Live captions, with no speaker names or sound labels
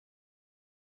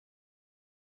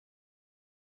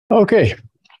Okay,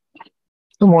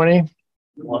 good morning.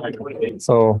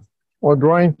 So we're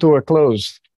drawing to a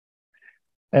close.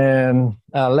 And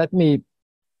let me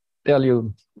tell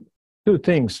you two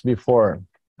things before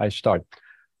I start.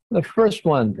 The first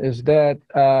one is that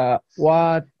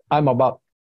what I'm about.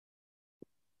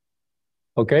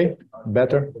 Okay,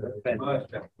 better?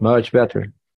 Much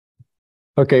better.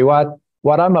 Okay,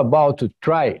 what I'm about to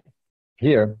try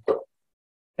here,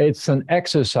 it's an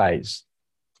exercise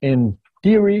in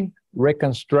theory,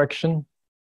 reconstruction,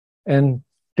 and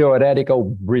theoretical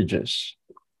bridges.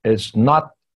 It's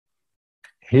not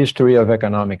history of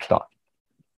economic thought.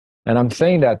 And I'm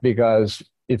saying that because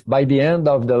if by the end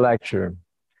of the lecture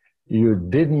you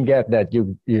didn't get that,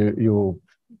 you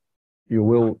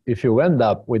will, if you end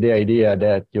up with the idea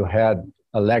that you had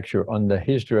a lecture on the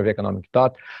history of economic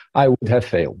thought, I would have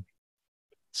failed.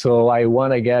 So I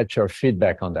want to get your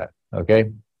feedback on that,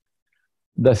 okay?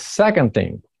 The second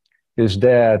thing is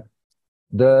that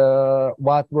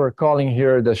what we're calling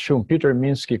here the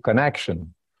Schumpeter-Minsky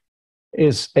connection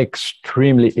is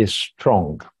extremely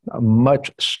strong,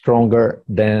 much stronger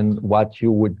than what you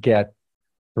would get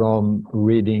from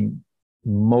reading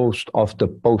most of the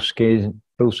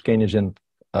post-Keynesian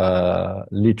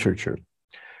literature.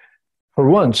 For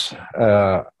once,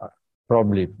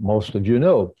 probably most of you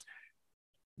know,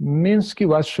 Minsky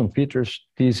was Schumpeter's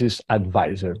thesis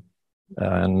advisor.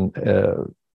 And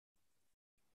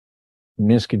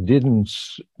Minsky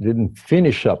didn't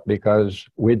finish up with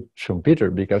Schumpeter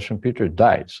because Schumpeter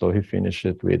died, so he finished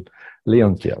it with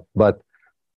Leonardo. But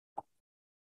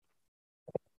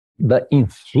the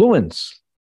influence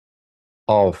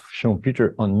of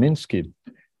Schumpeter on Minsky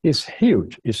is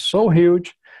huge. It's so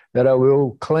huge that I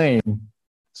will claim,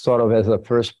 sort of as a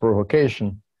first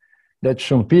provocation, that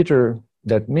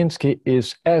Minsky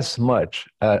is as much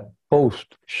a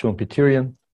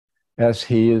post-Schumpeterian as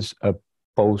he is a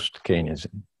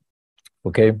post-Keynesian.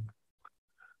 Okay?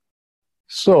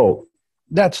 So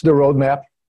that's the roadmap.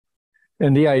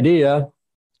 And the idea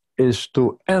is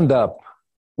to end up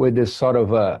with this sort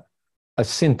of a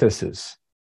synthesis,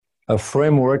 a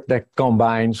framework that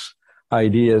combines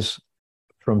ideas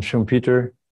from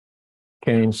Schumpeter,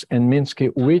 Keynes, and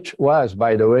Minsky, which was,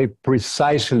 by the way,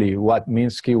 precisely what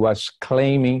Minsky was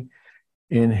claiming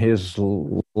in his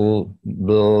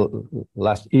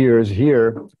last years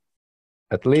here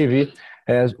at Levy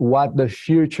as what the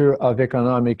future of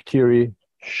economic theory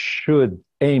should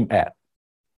aim at.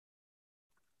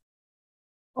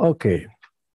 Okay,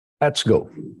 let's go.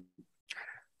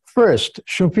 First,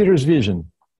 Schumpeter's vision.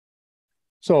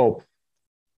 So,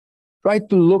 try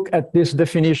to look at this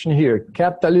definition here.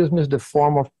 Capitalism is the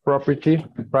form of property,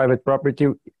 private property,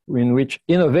 in which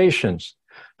innovations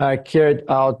are carried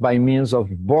out by means of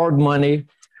borrowed money,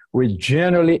 which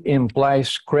generally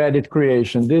implies credit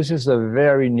creation. This is a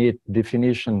very neat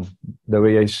definition, the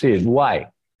way I see it. Why?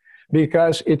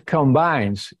 Because it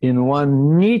combines in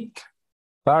one neat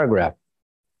paragraph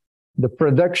the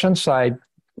production side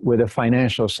with the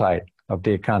financial side of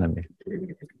the economy.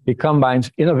 It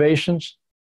combines innovations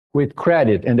with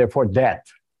credit and therefore debt.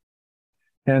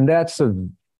 And that's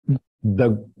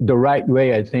the right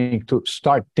way, I think, to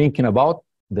start thinking about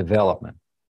development.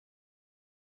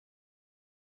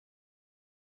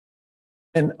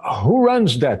 And who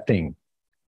runs that thing?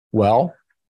 Well,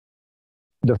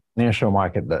 the financial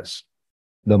market does.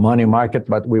 The money market,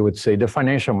 but we would say the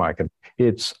financial market.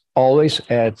 It's always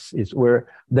it's where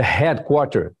the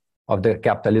headquarters of the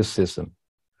capitalist system.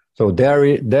 So there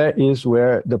is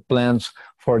where the plans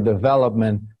for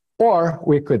development, or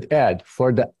we could add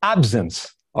for the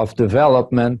absence of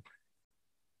development,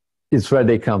 is where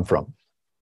they come from.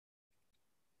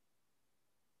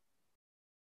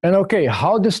 And okay,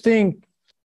 how this thing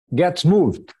gets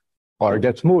moved or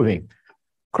gets moving?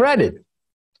 Credit.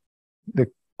 The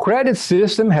credit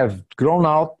system has grown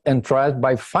out and tried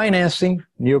by financing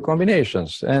new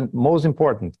combinations. And most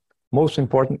important,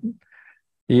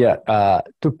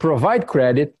 to provide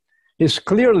credit is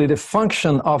clearly the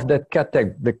function of the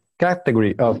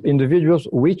category of individuals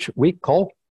which we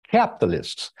call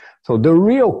capitalists. So the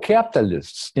real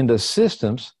capitalists in the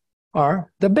systems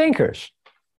are the bankers.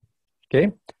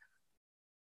 Okay?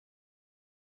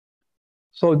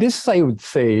 So this, I would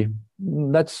say,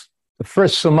 let's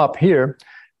first sum up here,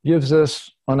 gives us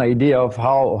an idea of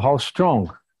how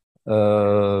strong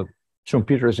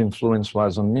Schumpeter's influence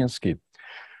was on Minsky.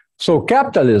 So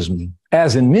capitalism,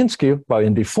 as in Minsky, well,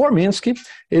 and before Minsky,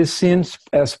 is seen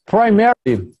as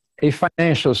primarily a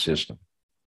financial system.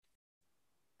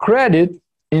 Credit,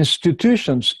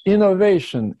 institutions,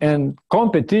 innovation, and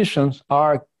competitions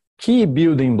are key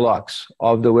building blocks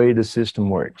of the way the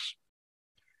system works.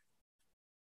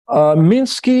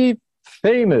 Minsky,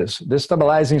 famous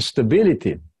destabilizing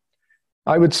stability,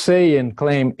 I would say and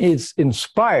claim is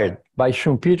inspired by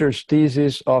Schumpeter's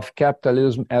thesis of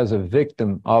capitalism as a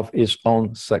victim of its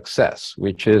own success,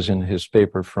 which is in his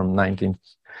paper from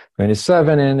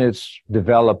 1927, and it's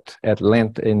developed at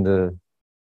length in the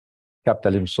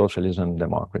Capitalism, Socialism, and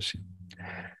Democracy.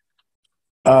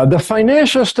 The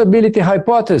financial stability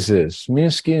hypothesis,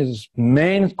 Minsky's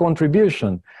main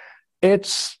contribution,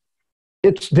 it's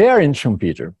there in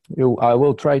Schumpeter. I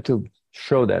will try to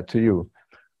show that to you.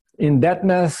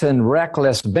 Indebtedness and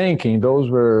reckless banking, those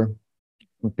were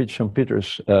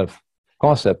Schumpeter's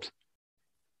concepts.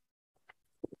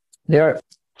 They are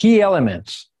key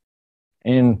elements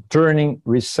in turning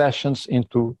recessions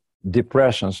into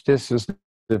depressions. This is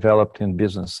developed in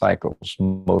business cycles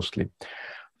mostly.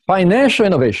 Financial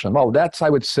innovation, well, that's, I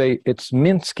would say, it's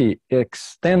Minsky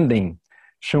extending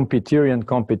Schumpeterian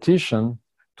competition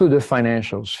to the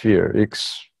financial sphere,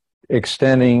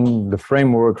 extending the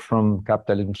framework from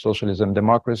capitalism, socialism,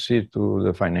 democracy to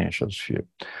the financial sphere.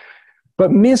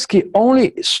 But Minsky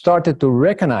only started to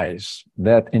recognize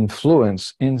that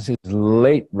influence in his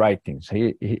late writings.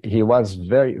 He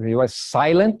was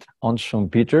silent on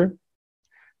Schumpeter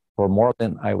for more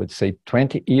than, I would say,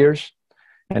 20 years.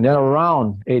 And then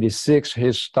around 86,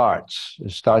 he starts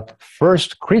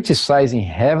first criticizing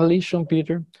heavily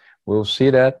Schumpeter. We'll see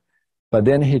that. But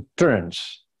then he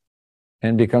turns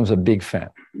and becomes a big fan.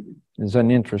 It's an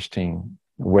interesting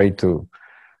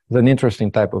an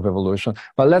interesting type of evolution.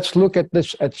 But let's look at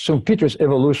this, at Schumpeter's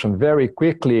evolution very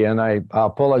quickly. And I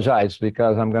apologize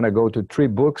because I'm going to go to 3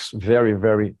 books very,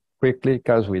 very quickly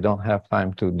because we don't have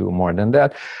time to do more than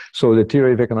that. So the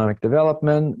theory of economic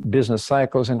development, business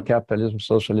cycles, and capitalism,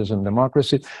 socialism,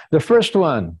 democracy. The first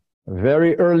one,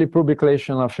 very early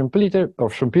publication of Schumpeter,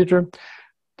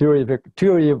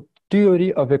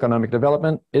 Theory of Economic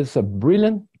Development, is a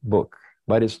brilliant book,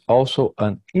 but it's also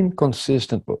an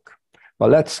inconsistent book. But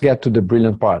let's get to the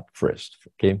brilliant part first,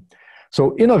 okay?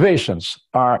 So innovations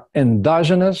are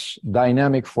endogenous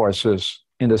dynamic forces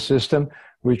in the system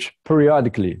which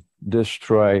periodically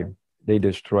destroy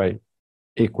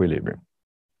equilibrium.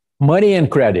 Money and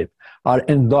credit are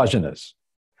endogenous,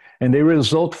 and they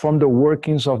result from the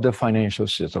workings of the financial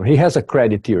system. He has a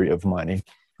credit theory of money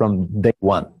from day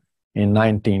one in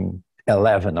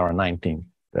 1911 or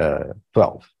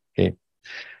 1912, okay?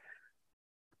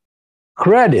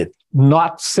 Credit,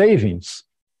 not savings,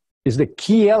 is the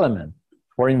key element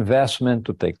for investment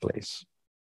to take place.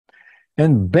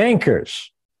 And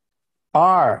bankers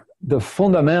are the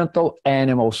fundamental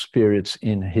animal spirits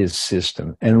in his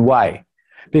system. And why?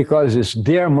 Because it's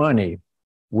their money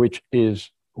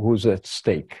who's at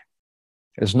stake.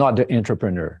 It's not the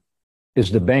entrepreneur.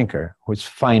 It's the banker who's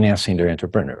financing the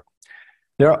entrepreneur.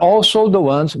 They're also the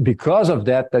ones, because of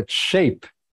that, that shape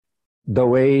the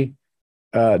way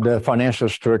the financial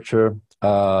structure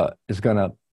is going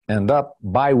to end up.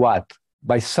 By what?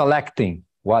 By selecting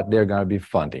what they're going to be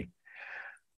funding.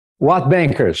 What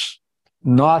bankers?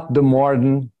 Not the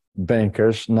modern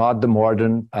bankers, not the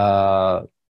modern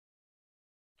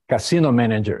casino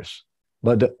managers,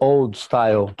 but the old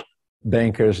style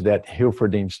bankers that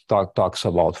Hilferding talks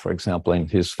about, for example, in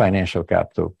his Financial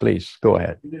Capital. Please, go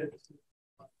ahead.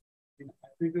 I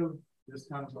think of this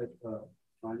kind of like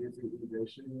financing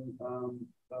innovation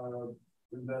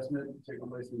investment taking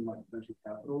place in like venture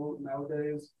capital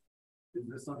nowadays. Is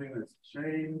this something that's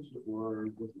changed, or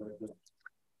was like that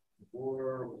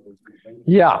before?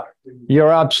 Yeah,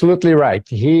 you're absolutely right.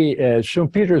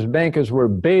 Schumpeter's bankers were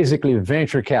basically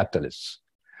venture capitalists.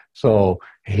 So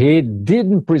he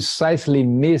didn't precisely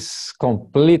miss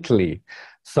completely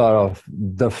sort of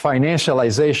the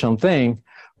financialization thing,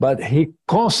 but he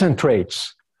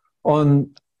concentrates on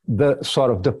the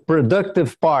sort of the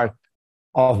productive part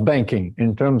of banking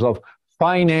in terms of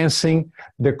financing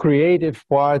the creative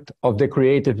part of the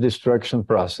creative destruction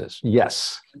process.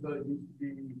 Yes.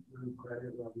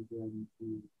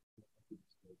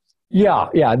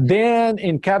 Yeah. Then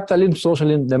in capitalism,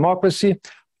 socialism, democracy,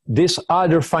 these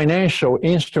other financial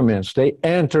instruments, they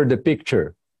enter the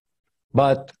picture.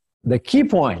 But the key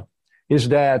point is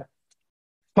that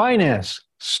finance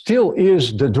still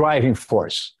is the driving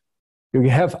force. You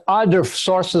have other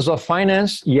sources of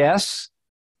finance, yes.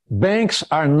 Banks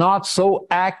are not so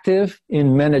active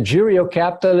in managerial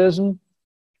capitalism,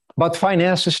 but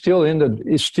finance is still in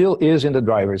the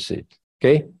driver's seat.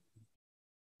 Okay?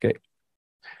 Okay.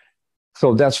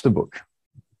 So that's the book.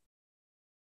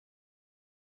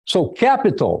 So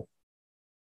capital,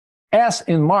 as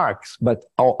in Marx, but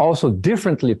also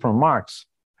differently from Marx,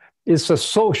 is a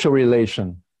social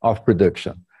relation of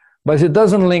production. But it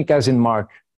doesn't link as in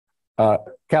Marx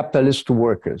capitalists to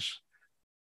workers.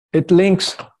 It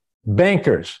links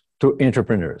bankers to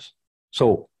entrepreneurs.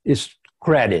 So it's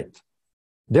credit.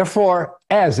 Therefore,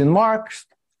 as in Marx,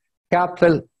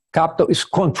 capital is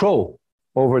control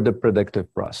over the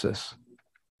productive process.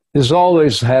 It's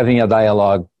always having a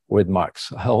dialogue with Marx.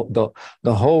 The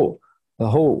whole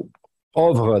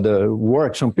over the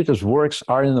works, Schumpeter's works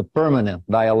are in a permanent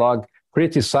dialogue,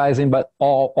 criticizing, but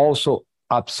also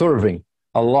observing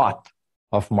a lot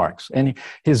of Marx. And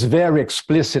he's very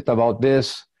explicit about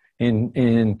this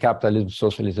in Capitalism,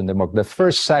 Socialism, and Democracy. The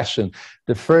first section,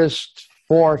 the first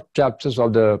 4 chapters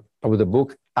of the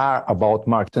book are about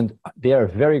Marx, and they are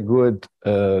very good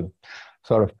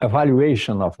sort of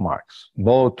evaluation of Marx,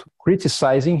 both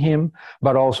criticizing him,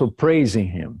 but also praising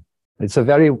him. It's a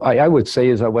very, I would say,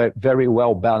 is a very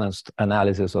well-balanced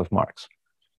analysis of Marx.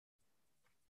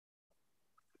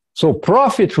 So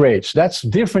profit rates, that's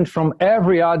different from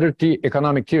every other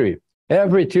economic theory.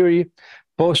 Every theory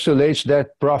postulates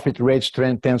that profit rates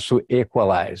tends to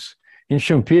equalize. In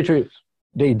Schumpeter,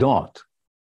 they don't.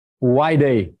 Why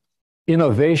they?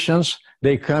 Innovations,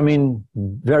 they come in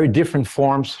very different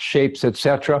forms, shapes,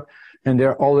 etc., and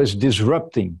they're always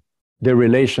disrupting the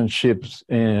relationships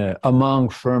among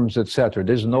firms, etc.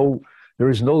 There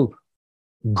is no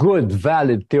good,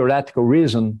 valid theoretical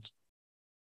reason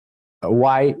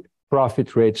why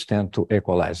profit rates tend to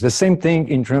equalize. The same thing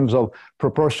in terms of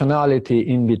proportionality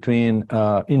in between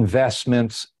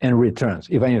investments and returns.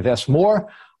 If I invest more,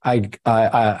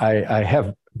 I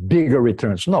have bigger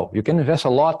returns. No, you can invest a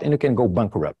lot and you can go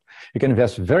bankrupt. You can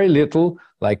invest very little,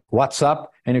 like WhatsApp,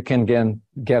 and you can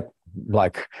get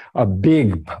like a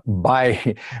big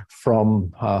buy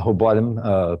from who bought them,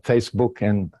 Facebook,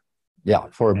 and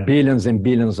for billions and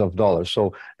billions of dollars.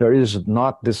 So there is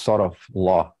not this sort of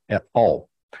law at all.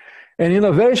 And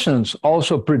innovations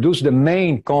also produce the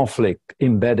main conflict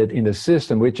embedded in the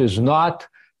system, which is not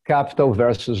capital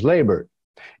versus labor.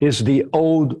 It's the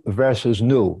old versus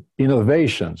new.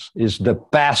 Innovations is the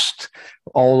past,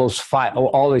 always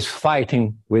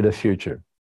fighting with the future.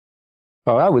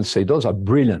 Well, I would say those are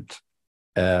brilliant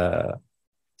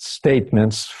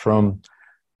statements from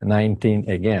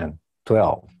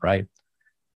 1912, right?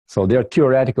 So they're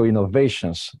theoretical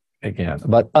innovations again.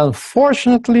 But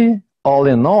unfortunately, all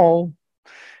in all,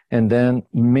 and then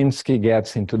Minsky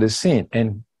gets into the scene,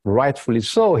 and rightfully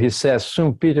so. He says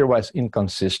Schumpeter was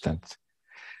inconsistent.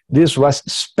 This was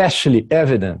especially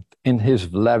evident in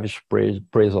his lavish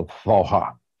praise of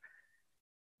Valha.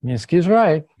 Minsky is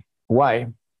right. Why?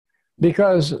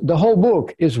 Because the whole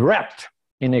book is wrapped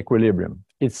in equilibrium.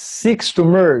 It seeks to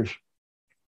merge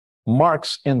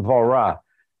Marx and Valra,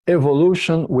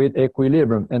 evolution with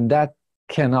equilibrium, and that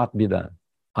cannot be done.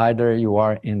 Either you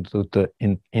are into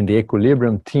in the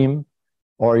equilibrium team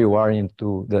or you are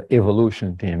into the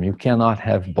evolution team. You cannot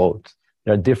have both.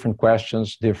 There are different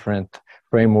questions, different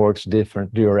frameworks,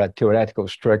 different theoretical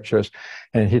structures,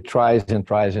 and he tries and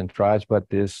tries and tries, but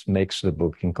this makes the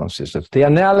book inconsistent. The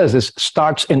analysis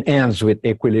starts and ends with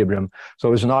equilibrium,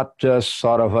 so it's not just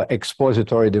sort of an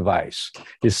expository device.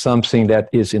 It's something that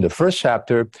is in the first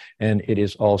chapter, and it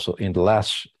is also in the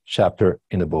last chapter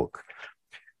in the book.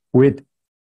 With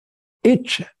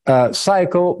each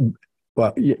cycle,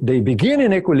 well, they begin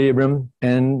in equilibrium,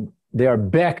 and they are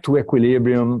back to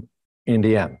equilibrium in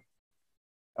the end.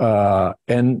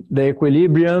 And the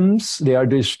equilibriums, they are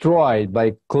destroyed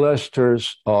by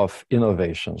clusters of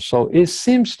innovations. So it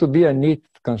seems to be a neat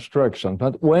construction,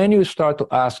 but when you start to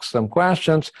ask some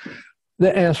questions,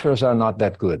 the answers are not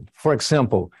that good. For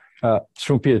example,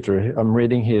 Schumpeter, I'm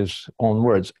reading his own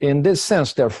words. In this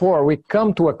sense, therefore, we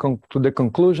come to the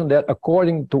conclusion that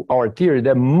according to our theory,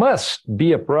 there must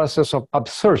be a process of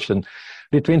absorption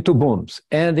between two booms,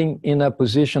 ending in a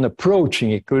position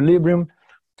approaching equilibrium,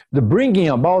 the bringing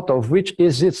about of which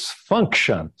is its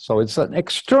function. So it's an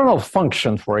external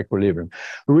function for equilibrium.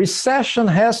 Recession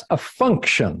has a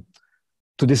function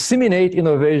to disseminate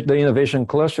the innovation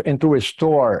cluster and to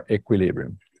restore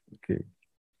equilibrium. Okay.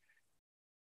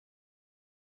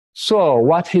 So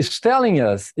what he's telling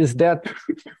us is that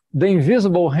the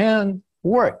invisible hand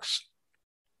works.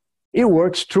 It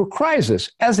works through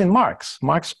crisis, as in Marx.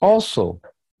 Marx also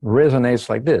resonates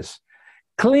like this.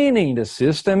 Cleaning the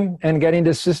system and getting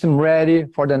the system ready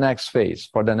for the next phase,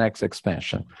 for the next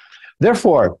expansion.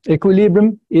 Therefore,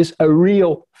 equilibrium is a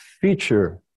real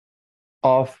feature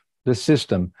of the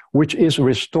system, which is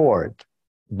restored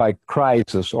by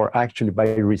crisis, or actually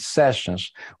by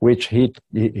recessions, which he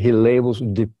labels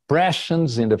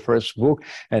depressions in the first book,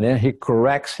 and then he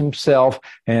corrects himself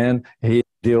and he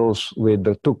deals with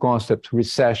the two concepts,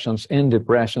 recessions and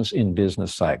depressions in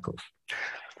business cycles.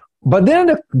 But then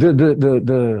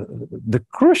the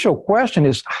crucial question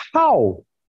is how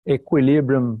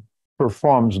equilibrium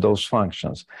performs those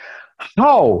functions.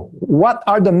 What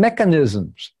are the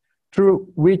mechanisms through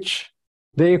which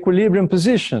the equilibrium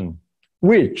position,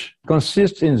 which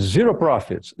consists in zero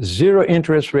profits, zero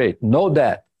interest rate, no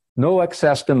debt, no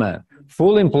excess demand,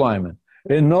 full employment,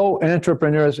 and no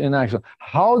entrepreneurs in action,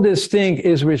 how this thing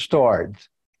is restored?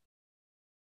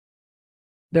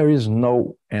 There is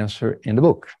no answer in the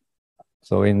book.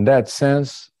 So in that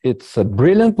sense, it's a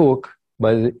brilliant book,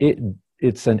 but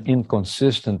it's an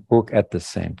inconsistent book at the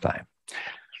same time.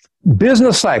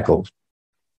 Business cycles.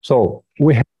 So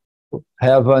we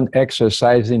have an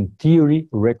exercise in theory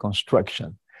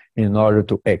reconstruction in order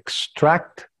to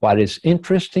extract what is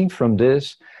interesting from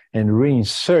this and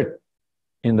reinsert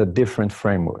in a different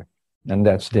framework. And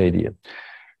that's the idea.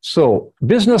 So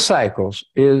business cycles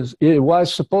it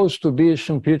was supposed to be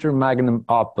Schumpeter magnum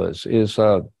opus, is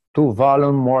a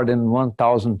 2-volume, more than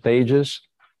 1,000 pages.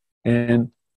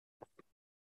 And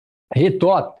he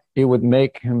thought it would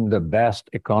make him the best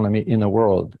economy in the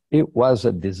world. It was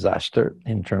a disaster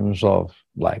in terms of,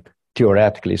 like,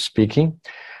 theoretically speaking,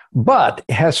 but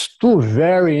it has two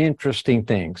very interesting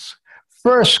things.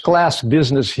 First-class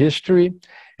business history,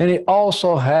 and it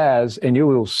also has, and you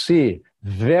will see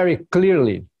very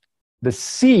clearly, the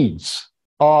seeds,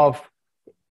 or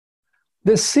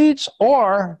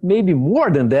maybe more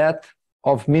than that,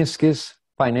 of Minsky's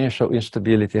financial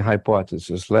instability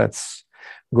hypothesis. Let's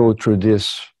go through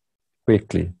this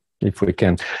quickly, if we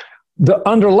can. The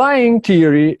underlying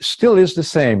theory still is the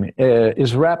same,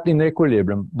 is wrapped in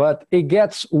equilibrium, but it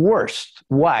gets worse.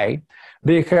 Why?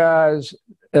 Because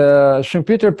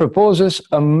Schumpeter proposes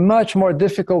a much more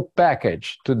difficult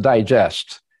package to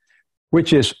digest,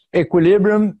 which is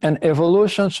equilibrium and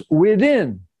evolutions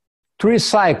within 3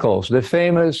 cycles, the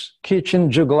famous Kitchen,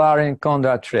 Juglar, and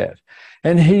Kondratiev.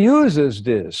 And he uses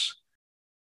this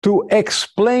to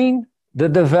explain the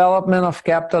development of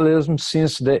capitalism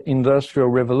since the Industrial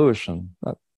Revolution.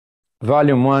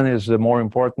 Volume 1 is the more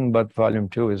important, but volume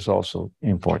 2 is also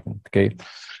important, okay?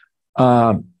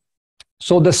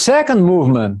 So the second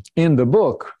movement in the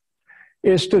book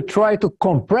is to try to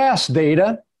compress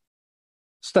data,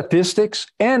 statistics,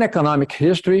 and economic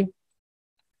history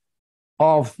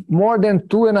of more than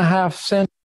 2.5 centuries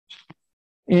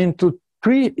into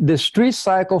these 3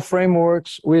 cycle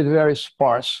frameworks with very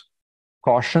sparse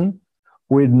caution,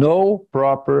 with no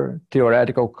proper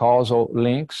theoretical causal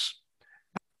links.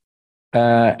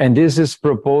 And this is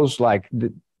proposed, like,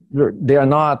 they are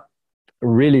not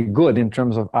really good in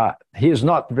terms of, he is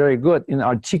not very good in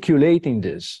articulating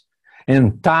this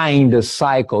and tying the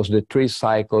cycles, the 3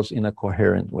 cycles, in a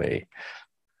coherent way.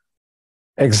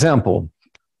 Example,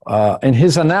 in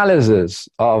his analysis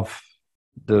of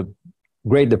the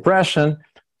Great Depression,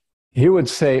 he would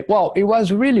say, well, it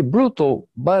was really brutal,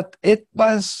 but it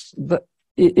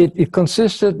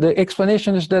consisted, the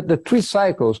explanation is that the 3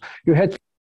 cycles, you had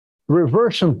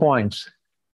reversion points at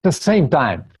the same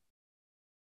time.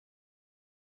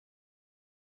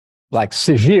 Like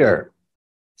severe.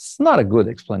 It's not a good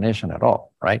explanation at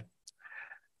all, right?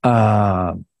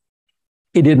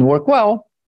 It didn't work well.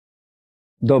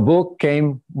 The book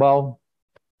came, well,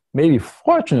 maybe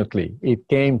fortunately, it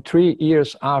came 3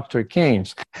 years after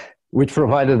Keynes, which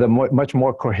provided a much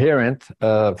more coherent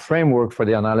framework for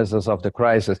the analysis of the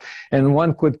crisis. And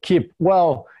one could keep,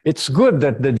 well, it's good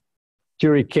that the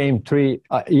theory came 3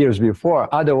 years before.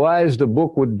 Otherwise, the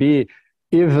book would be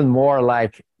even more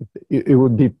like, it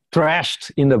would be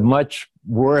trashed in a much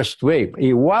worse way.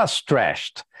 It was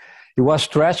trashed. It was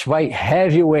trashed by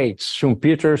heavyweights,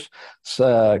 Schumpeter's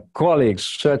colleagues,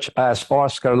 such as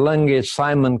Oscar Lange,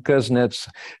 Simon Kuznets,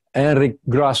 Henrik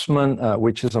Grossman,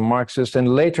 which is a Marxist,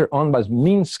 and later on by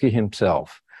Minsky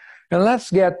himself. And let's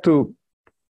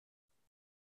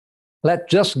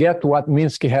just get to what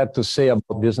Minsky had to say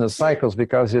about business cycles,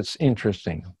 because it's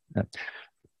interesting.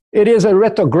 It is a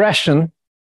retrogression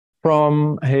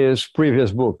from his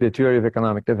previous book, The Theory of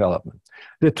Economic Development.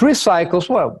 The 3 cycles,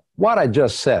 well, what I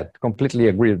just said, completely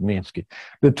agree with Minsky.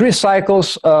 The 3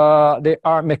 cycles, they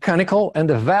are mechanical, and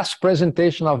the vast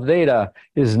presentation of data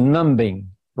is numbing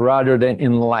rather than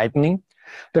enlightening.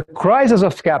 The crisis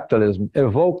of capitalism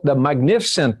evoked the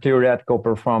magnificent theoretical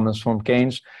performance from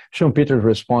Keynes. Schumpeter's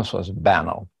response was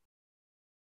banal.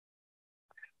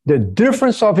 The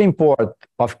difference of import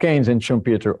of Keynes and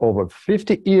Schumpeter over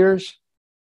 50 years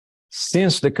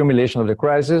since the accumulation of the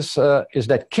crisis is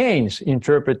that Keynes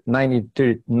interpreted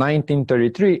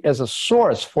 1933 as a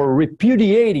source for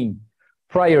repudiating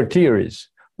prior theories,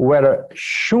 whether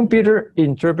Schumpeter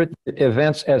interpreted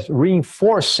events as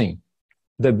reinforcing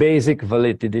the basic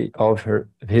validity of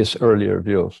his earlier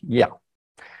views. Yeah,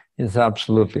 he's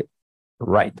absolutely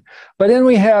right. But then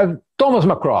we have Thomas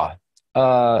McCraw,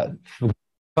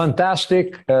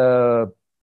 fantastic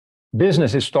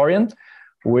business historian,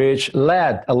 which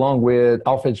led, along with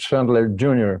Alfred Chandler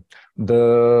Jr.,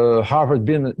 the Harvard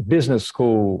Business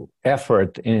School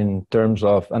effort in terms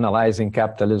of analyzing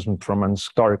capitalism from an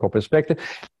historical perspective.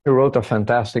 He wrote a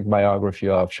fantastic biography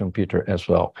of Schumpeter as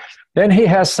well. Then he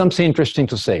has something interesting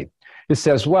to say. He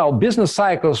says, well, business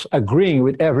cycles, agreeing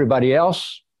with everybody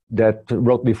else that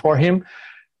wrote before him,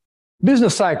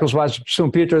 Business Cycles was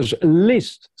Schumpeter's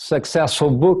least successful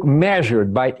book,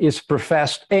 measured by its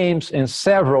professed aims and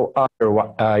several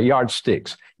other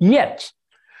yardsticks. Yet,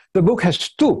 the book has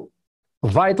two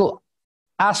vital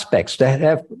aspects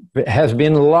that have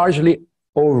been largely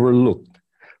overlooked.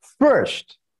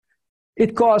 First,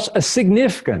 it caused a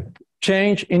significant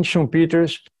change in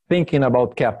Schumpeter's thinking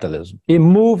about capitalism. It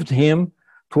moved him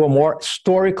to a more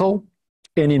historical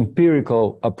and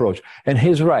empirical approach. And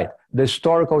he's right. The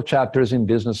historical chapters in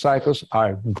Business Cycles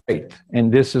are great.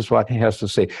 And this is what he has to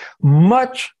say.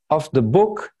 Much of the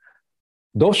book,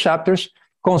 those chapters,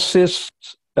 constitutes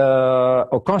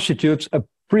a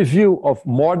preview of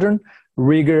modern,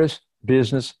 rigorous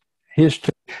business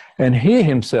history. And he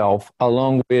himself,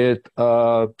 along with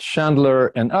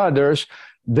Chandler and others,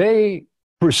 they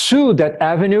pursued that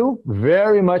avenue,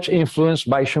 very much influenced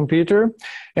by Schumpeter.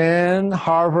 And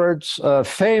Harvard's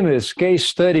famous case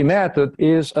study method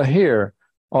is here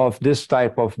of this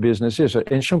type of business history.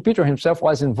 And Schumpeter himself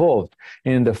was involved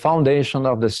in the foundation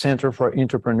of the Center for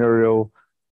Entrepreneurial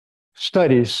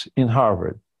Studies in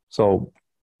Harvard. So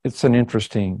it's an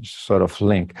interesting sort of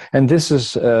link. And this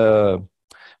is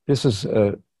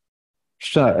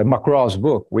McCraw's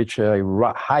book, which I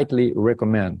highly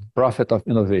recommend, Prophet of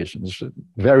Innovation. It's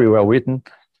very well written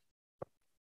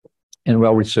and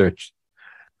well researched.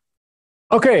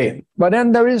 Okay, but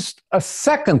then there is a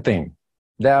second thing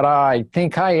that I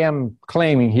think I am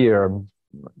claiming here,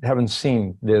 haven't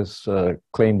seen this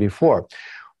claim before,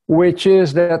 which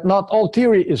is that not all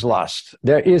theory is lost.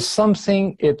 There is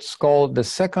something, it's called the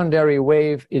secondary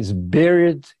wave, is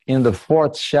buried in the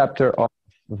 4th chapter of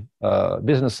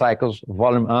Business Cycles,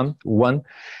 Volume 1,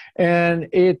 and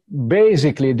it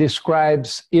basically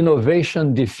describes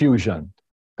innovation diffusion.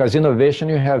 Because innovation,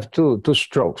 you have two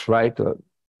strokes, right?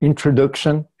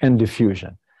 Introduction and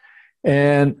diffusion.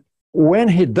 And when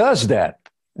he does that,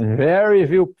 very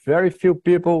few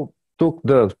people took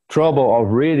the trouble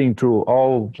of reading through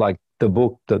all, like the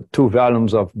book, the 2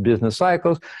 volumes of Business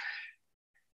Cycles.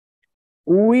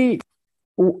 If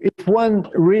one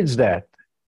reads that,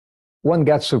 one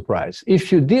gets surprised.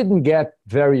 If you didn't get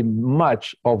very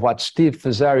much of what Steve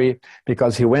Fazari,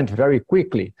 because he went very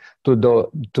quickly to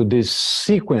this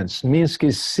sequence,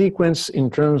 Minsky's sequence in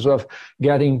terms of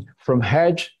getting from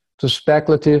hedge to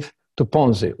speculative to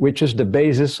Ponzi, which is the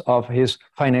basis of his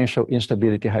financial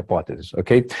instability hypothesis,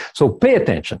 okay? So pay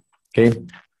attention, okay?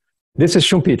 This is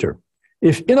Schumpeter.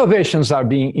 If innovations are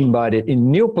being embodied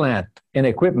in new plant and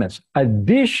equipments,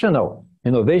 additional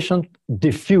innovation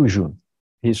diffusion.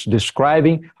 He's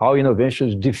describing how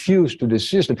innovations diffuse to the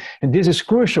system. And this is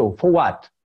crucial for what?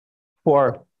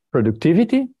 For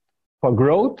productivity, for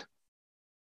growth.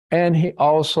 And he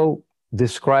also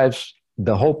describes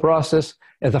the whole process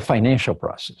as a financial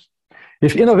process.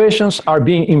 If innovations are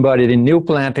being embodied in new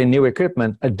plant and new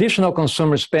equipment, additional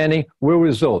consumer spending will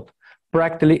result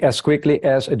practically as quickly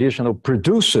as additional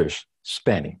producers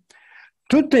spending.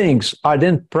 2 things are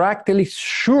then practically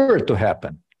sure to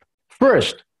happen.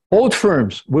 First, old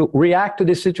firms will react to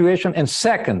this situation, and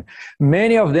second,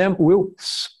 many of them will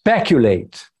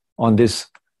speculate on this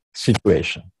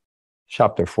situation.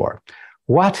 Chapter 4.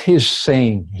 What he's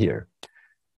saying here,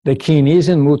 the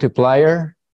Keynesian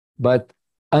multiplier, but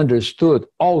understood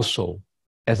also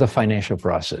as a financial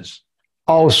process,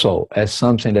 also as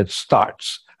something that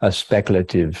starts a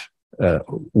speculative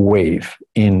wave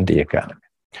in the economy.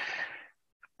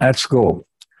 Let's go.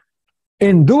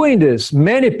 In doing this,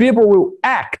 many people will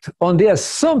act on the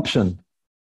assumption,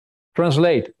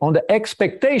 translate, on the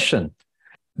expectation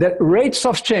that rates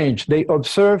of change they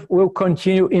observe will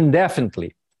continue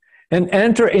indefinitely and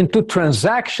enter into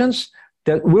transactions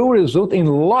that will result in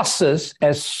losses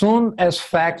as soon as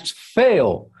facts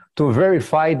fail to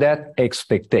verify that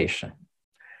expectation.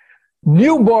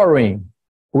 New borrowing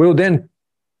will then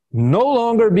no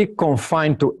longer be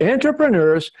confined to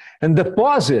entrepreneurs, and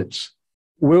deposits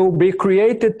will be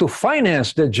created to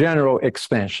finance the general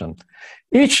expansion.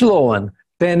 Each loan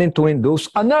tending to induce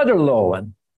another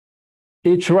loan.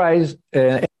 Each rise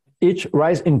in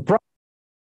price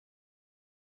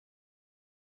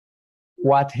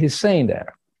what he's saying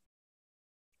there.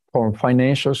 From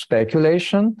financial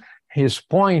speculation, he's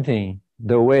pointing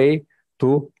the way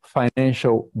to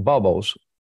financial bubbles.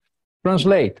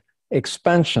 Translate,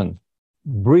 expansion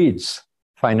breeds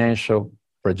financial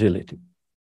fragility.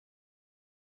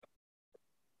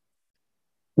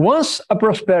 Once a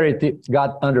prosperity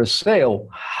got under sail,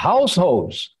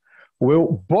 households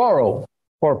will borrow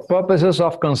for purposes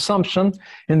of consumption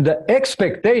in the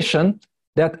expectation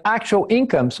that actual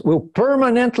incomes will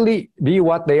permanently be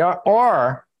what they are,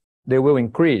 or they will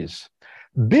increase.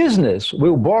 Business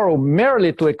will borrow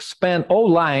merely to expand all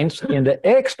lines in the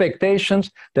expectations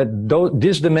that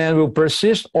this demand will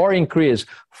persist or increase.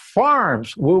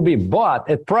 Farms will be bought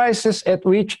at prices at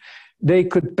which they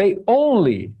could pay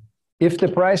only if the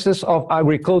prices of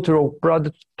agricultural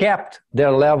products kept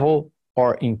their level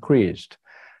or increased.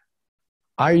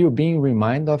 Are you being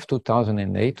reminded of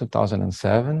 2008,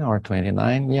 2007, or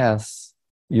 29? Yes,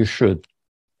 you should.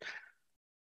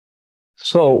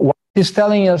 So what he's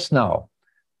telling us now?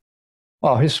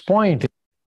 Well, his point is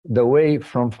the way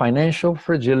from financial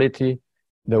fragility,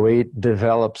 the way it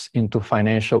develops into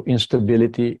financial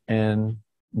instability and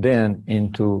then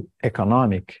into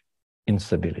economic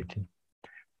instability.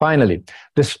 Finally,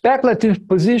 the speculative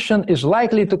position is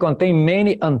likely to contain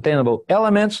many untenable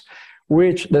elements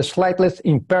which the slightest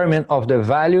impairment of the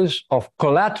values of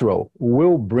collateral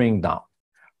will bring down.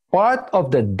 Part of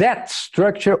the debt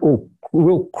structure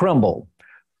will crumble.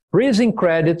 Freezing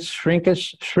credits,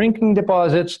 shrinking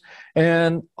deposits,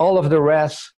 and all of the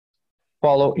rest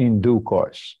follow in due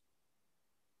course.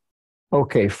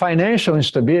 Okay, financial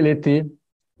instability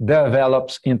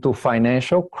develops into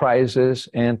financial crisis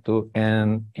and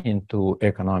into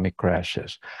economic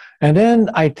crashes. And then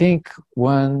I think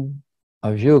one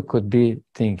of you could be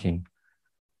thinking,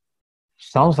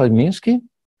 sounds like Minsky?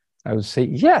 I would say,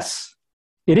 yes,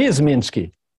 it is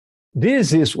Minsky.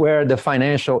 This is where the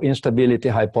financial instability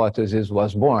hypothesis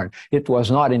was born. It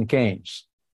was not in Keynes.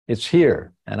 It's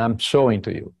here, and I'm showing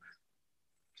to you.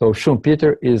 So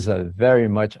Schumpeter is very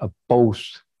much a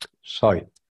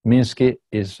Minsky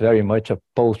is very much a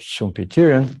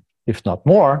post-Schumpeterian, if not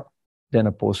more, than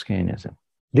a post-Keynesian.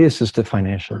 This is the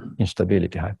financial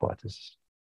instability hypothesis.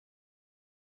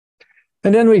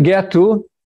 And then we get to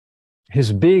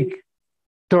his big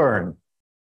turn,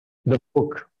 the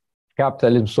book,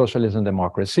 Capitalism, Socialism,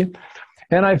 Democracy.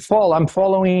 And I'm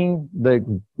following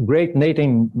the great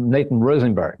Nathan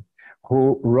Rosenberg,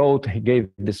 who he gave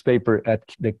this paper at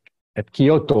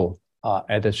Kyoto,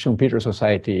 at the Schumpeter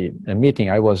Society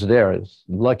meeting. I was there, I was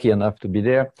lucky enough to be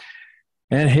there.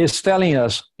 And he's telling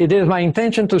us, it is my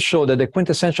intention to show that the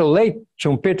quintessential late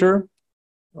Schumpeter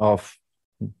of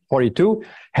 42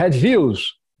 had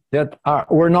views that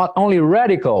were not only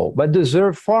radical, but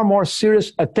deserved far more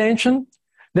serious attention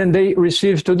than they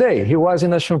receive today. He was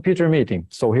in a Schumpeter meeting,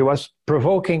 so he was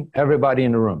provoking everybody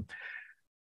in the room.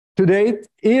 Today,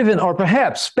 even, or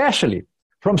perhaps especially,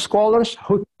 from scholars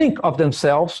who think of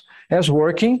themselves as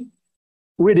working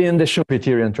within the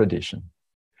Schumpeterian tradition.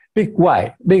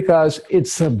 Why? Because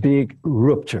it's a big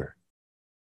rupture.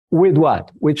 With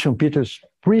what? With Schumpeter's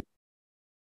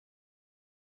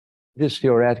this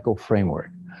theoretical framework.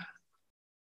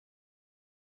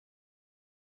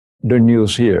 The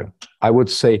news here, I would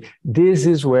say, this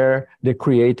is where the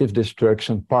creative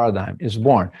destruction paradigm is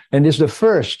born. And it's the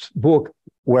first book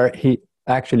where he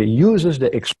actually uses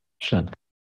the expression,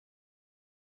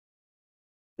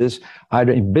 this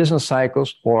either in business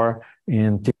cycles or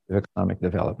in economic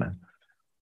development.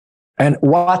 And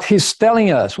what he's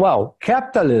telling us, well,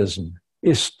 capitalism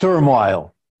is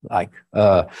turmoil. Like,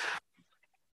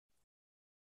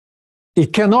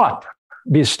 it cannot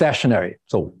be stationary.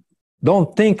 So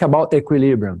don't think about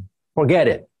equilibrium. Forget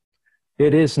it.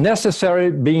 It is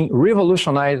necessary being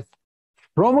revolutionized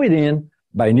from within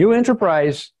by new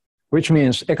enterprise, which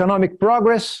means economic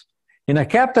progress in a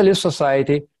capitalist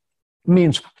society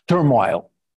means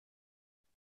turmoil.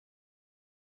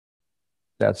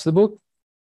 That's the book.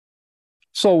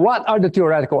 So what are the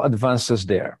theoretical advances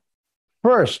there?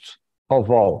 First of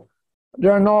all,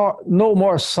 there are no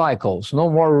more cycles, no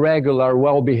more regular,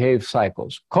 well-behaved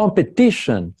cycles.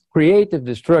 Competition, creative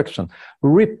destruction,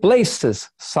 replaces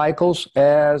cycles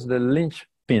as the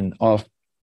linchpin of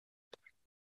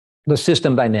the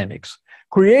system dynamics.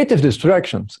 Creative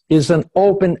destruction is an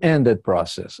open-ended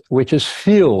process, which is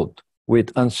filled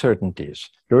with uncertainties.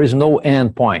 There is no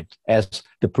end point, as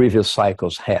the previous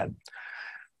cycles had.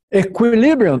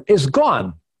 Equilibrium is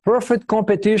gone. Perfect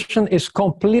competition is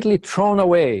completely thrown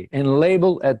away and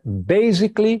labeled as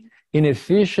basically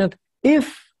inefficient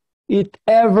if it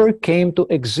ever came to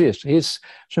exist.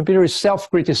 Schumpeter is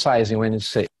self-criticizing when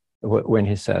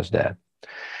he says that.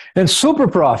 And super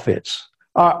profits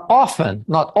are often,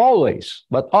 not always,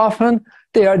 but often,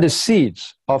 they are the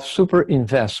seeds of super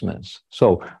investments.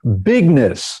 So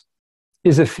bigness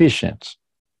is efficient.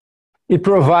 It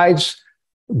provides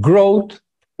growth,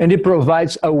 and it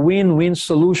provides a win-win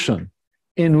solution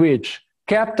in which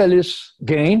capitalists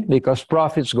gain because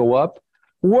profits go up,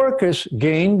 workers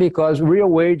gain because real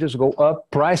wages go up,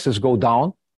 prices go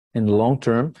down in the long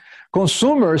term,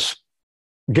 consumers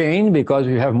gain because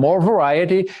you have more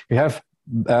variety, you have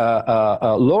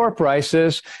lower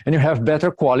prices, and you have better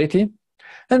quality,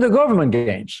 and the government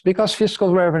gains because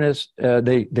fiscal revenues,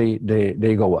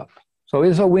 they go up. So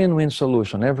it's a win-win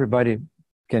solution. Everybody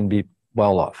can be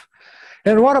well off.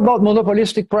 And what about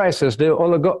monopolistic prices, the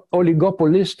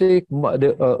oligopolistic,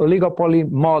 the oligopoly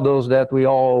models that we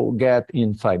all get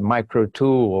inside micro 2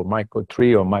 or micro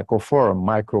 3 or micro 4 or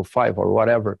micro 5 or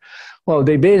whatever? Well,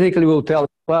 they basically will tell,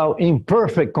 well,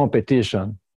 imperfect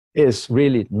competition is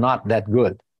really not that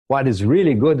good. What is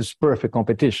really good is perfect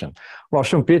competition. Well,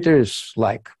 Schumpeter is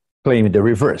like claiming the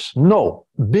reverse. No,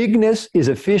 bigness is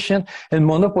efficient, and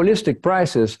monopolistic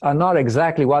prices are not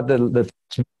exactly what the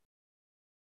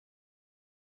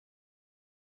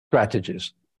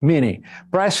strategies, meaning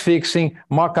price fixing,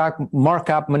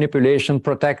 markup manipulation,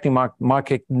 protecting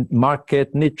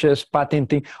market niches,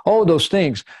 patenting, all those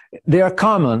things, they are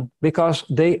common because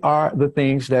they are the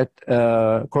things that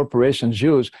corporations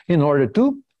use in order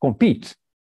to compete.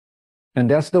 And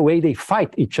that's the way they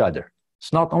fight each other.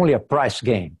 It's not only a price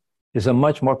game, it's a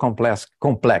much more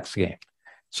complex game.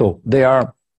 So they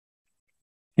are,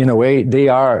 in a way, they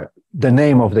are the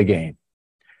name of the game.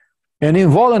 And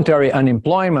involuntary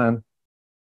unemployment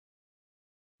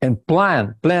and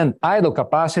planned idle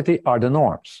capacity are the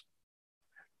norms.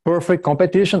 Perfect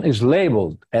competition is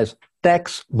labeled as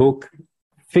textbook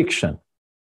fiction.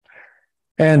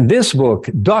 And this book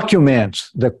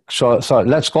documents so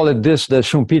let's call it this, the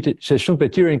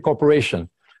Schumpeterian Corporation.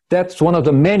 That's one of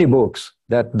the many books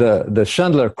that the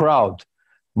Chandler crowd,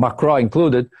 Macron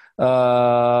included,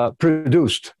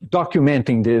 produced,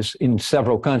 documenting this in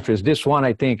several countries. This one,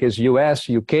 I think, is US,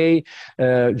 UK,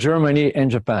 Germany, and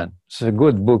Japan. It's a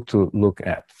good book to look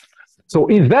at. So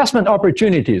investment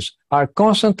opportunities are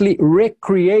constantly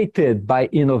recreated by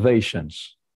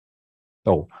innovations.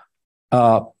 So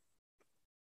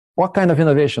what kind of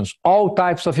innovations? All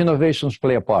types of innovations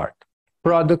play a part.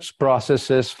 Products,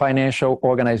 processes, financial,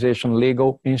 organization,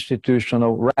 legal,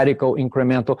 institutional, radical,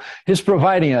 incremental. He's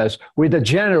providing us with a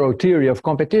general theory of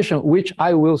competition, which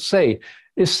I will say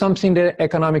is something that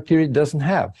economic theory doesn't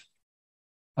have.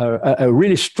 A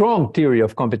really strong theory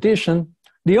of competition,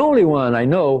 the only one I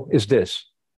know is this,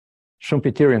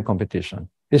 Schumpeterian competition.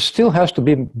 It still has to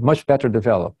be much better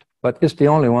developed, but it's the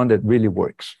only one that really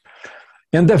works.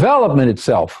 And development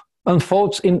itself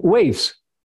unfolds in waves.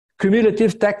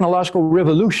 Cumulative technological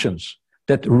revolutions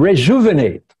that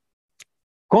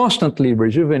constantly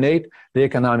rejuvenate the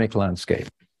economic landscape.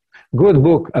 Good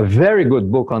book, a very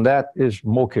good book on that is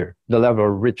Moker, The Level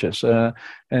of Riches.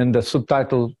 And the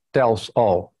subtitle tells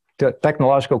all,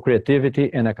 technological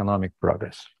creativity and economic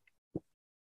progress.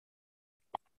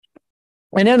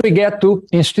 And then we get to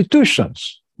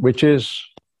institutions, which is,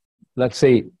 let's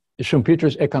say,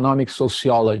 Schumpeter's economic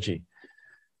sociology.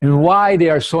 And why they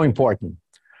are so important.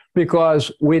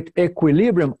 Because with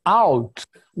equilibrium out,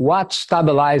 what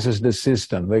stabilizes the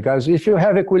system? Because if you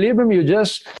have equilibrium, you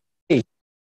just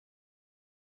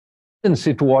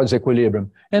tendency towards equilibrium,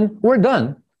 and we're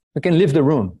done. We can leave the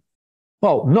room.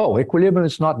 Well, no, equilibrium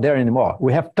is not there anymore.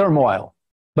 We have turmoil,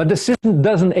 but the system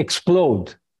doesn't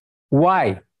explode.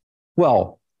 Why?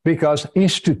 Well, because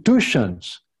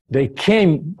institutions, they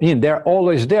came in, they're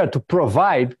always there to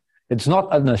provide. It's not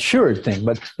an assured thing,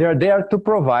 but they're there to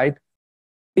provide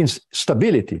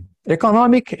stability,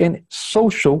 economic and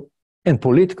social and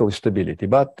political stability.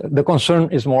 But the concern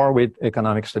is more with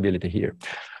economic stability here.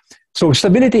 So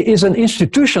stability is an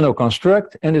institutional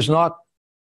construct and is not,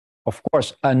 of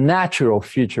course, a natural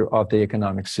feature of the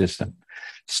economic system.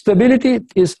 Stability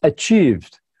is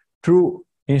achieved through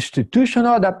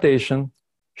institutional adaptation,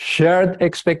 shared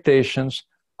expectations,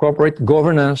 corporate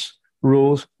governance,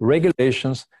 rules,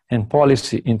 regulations, and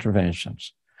policy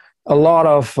interventions. A lot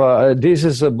of, this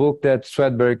is a book that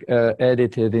Swedberg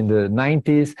edited in the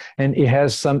 90s, and it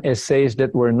has some essays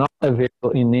that were not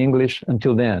available in English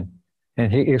until then.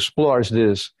 And he explores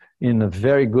this in a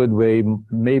very good way,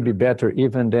 maybe better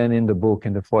even than in the book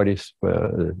in the 40s,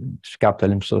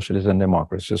 Capitalism, Socialism, and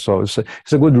Democracy. So it's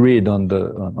a good read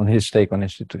on his take on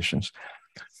institutions.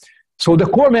 So the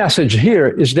core message here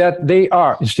is that they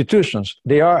are institutions.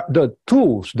 They are the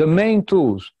tools, the main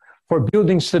tools for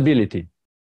building stability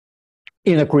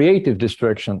in a creative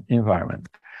destruction environment.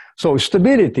 So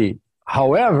stability,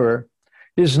 however,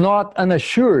 is not an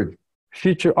assured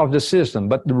feature of the system,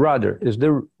 but rather is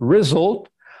the result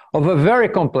of a very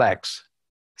complex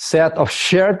set of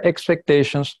shared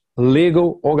expectations,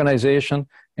 legal organization,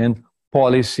 and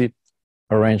policy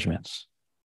arrangements.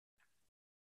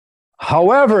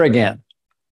 However, again,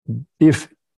 if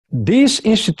these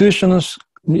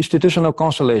institutional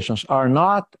constellations are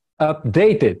not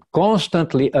updated,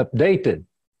 constantly updated,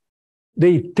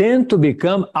 they tend to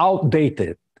become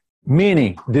outdated,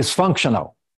 meaning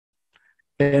dysfunctional,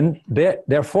 and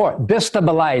therefore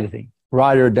destabilizing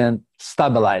rather than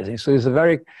stabilizing. So it's a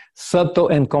very subtle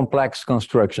and complex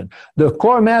construction. The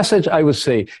core message, I would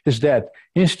say, is that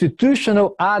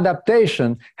institutional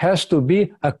adaptation has to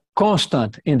be a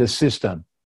constant in the system.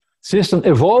 System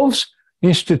evolves,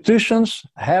 institutions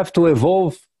have to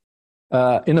evolve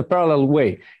in a parallel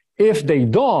way. If they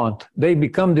don't, they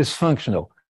become dysfunctional.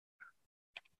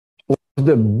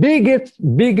 The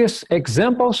biggest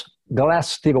examples,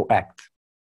 Glass-Steagall Act.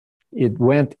 It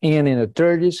went in the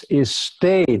 30s. It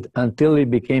stayed until it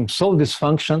became so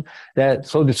dysfunctional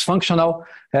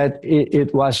that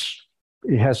it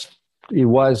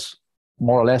was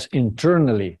more or less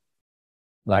internally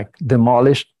like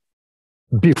demolished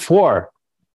before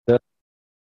the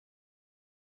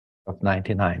of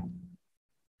 99.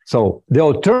 So the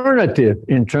alternative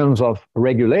in terms of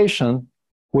regulation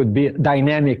would be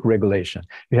dynamic regulation.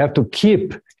 You have to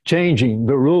keep changing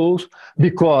the rules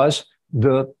because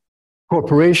the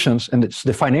corporations, and it's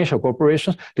the financial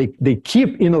corporations, they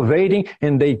keep innovating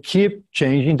and they keep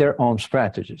changing their own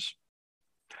strategies.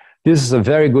 This is a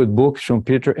very good book,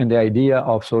 Schumpeter and the Idea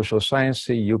of Social Science,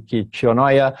 Yuki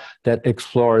Chionoya, that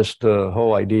explores the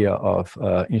whole idea of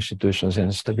institutions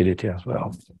and stability as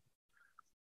well.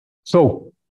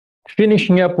 So,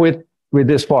 finishing up with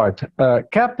this part,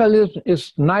 capitalism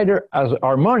is neither as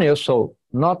harmonious, so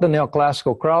not the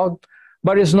neoclassical crowd,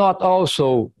 but is not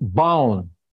also bound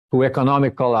to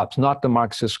economic collapse, not the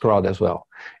Marxist crowd as well.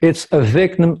 It's a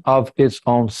victim of its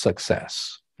own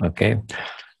success, okay?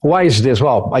 Why is this?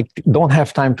 Well, I don't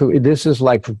have time to, this is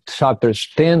like chapters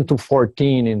 10 to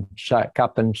 14 in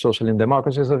Capitalism, Socialism, and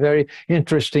Democracy. It's a very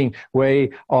interesting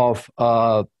way of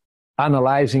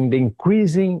analyzing the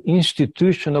increasing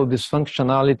institutional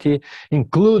dysfunctionality,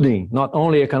 including not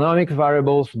only economic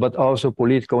variables, but also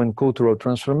political and cultural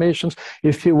transformations.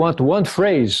 If you want one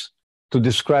phrase to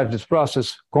describe this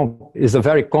process, is a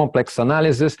very complex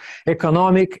analysis.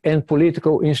 Economic and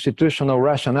political institutional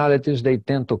rationalities, they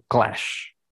tend to clash.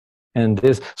 And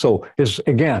this, so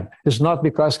again, it's not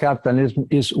because capitalism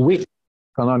is weak,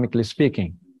 economically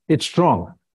speaking. It's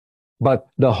strong. But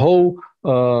the whole,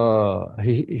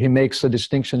 he makes a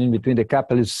distinction in between the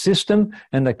capitalist system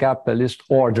and the capitalist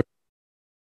order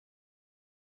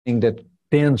that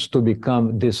tends to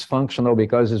become dysfunctional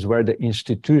because it's where the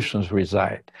institutions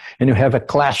reside. And you have a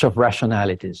clash of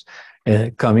rationalities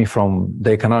coming from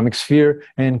the economic sphere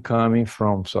and coming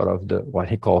from sort of the what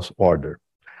he calls order.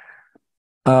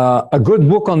 A good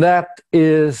book on that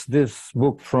is this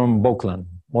book from Bockland,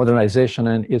 Modernization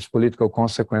and Its Political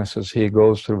Consequences. He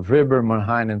goes through Weber,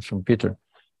 Mannheim, and Schumpeter.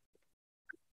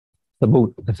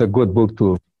 It's a good book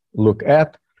to look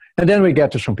at. And then we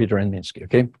get to Schumpeter and Minsky,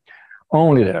 okay?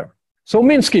 Only there. So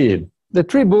Minsky, the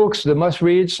three books, the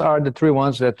must-reads are the three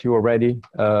ones that you already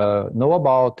know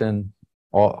about and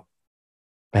or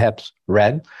perhaps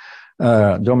read.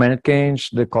 John Maynard Keynes,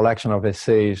 the collection of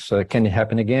essays, Can It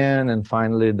Happen Again? And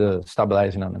finally, the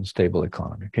Stabilizing an Unstable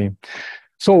Economy, okay?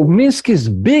 So Minsky's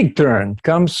big turn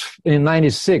comes in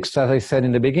 96, as I said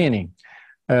in the beginning.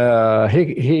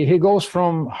 He goes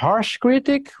from harsh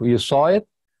critic, you saw it,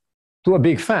 to a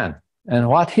big fan. And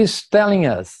what he's telling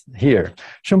us here,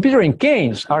 Schumpeter and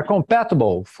Keynes are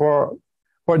compatible for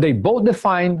they both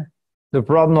define the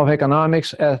problem of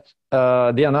economics as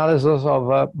the analysis of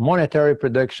a monetary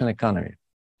production economy.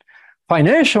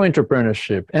 Financial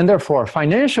entrepreneurship and therefore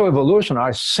financial evolution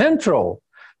are central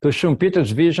to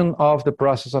Schumpeter's vision of the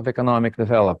process of economic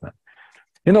development.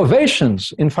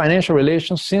 Innovations in financial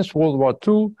relations since World War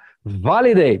II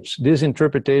validates this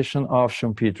interpretation of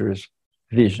Schumpeter's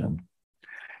vision.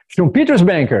 Schumpeter's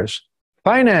bankers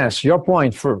finance, your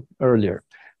point for earlier,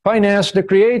 finance the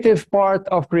creative part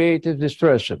of creative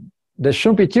destruction. The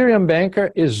Schumpeterian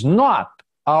banker is not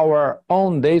our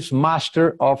own days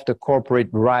master of the corporate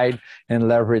ride and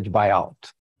leverage buyout.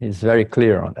 He's very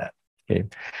clear on that. Okay.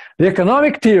 The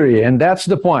economic theory, and that's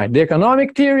the point, the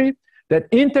economic theory that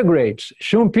integrates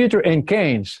Schumpeter and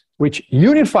Keynes, which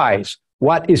unifies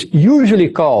what is usually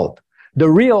called the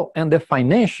real and the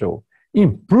financial,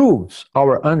 improves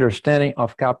our understanding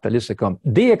of capitalist economy.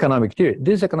 The economic theory,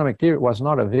 this economic theory was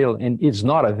not available, and it's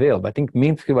not available. I think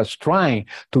Minsky was trying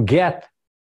to get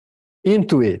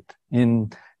into it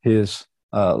in his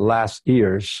last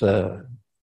years,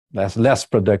 less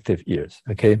productive years,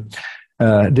 okay?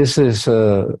 This is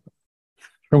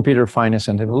Schumpeter, Finance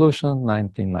and Evolution,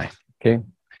 1990, okay?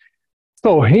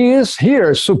 So he is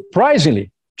here,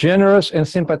 surprisingly, generous and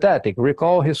sympathetic.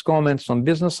 Recall his comments on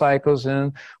business cycles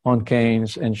and on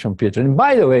Keynes and Schumpeter. And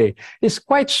by the way, it's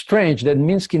quite strange that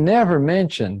Minsky never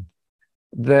mentioned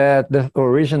that the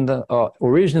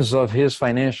origins of his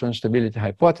financial instability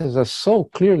hypothesis are so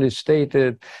clearly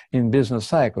stated in business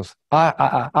cycles.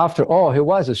 After all, he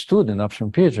was a student of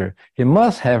Schumpeter. He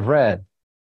must have read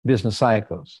business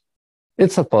cycles.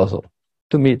 It's a puzzle.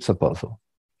 To me, it's a puzzle.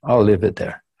 I'll leave it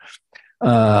there.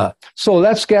 So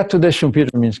let's get to the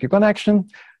Schumpeter-Minsky connection.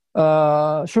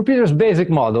 Schumpeter's basic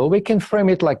model, we can frame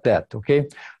it like that, okay?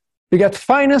 You get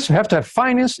finance, you have to have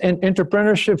finance and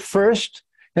entrepreneurship first,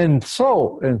 and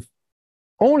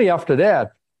only after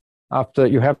that, after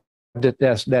you have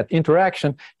that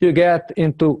interaction, you get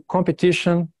into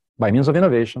competition by means of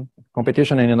innovation,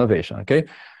 competition and innovation, okay?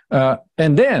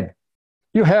 And then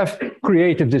you have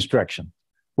creative destruction,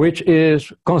 which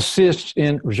consists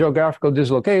in geographical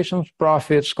dislocations,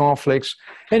 profits, conflicts,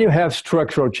 and you have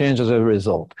structural change as a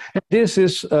result. And this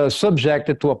is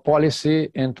subjected to a policy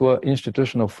and to an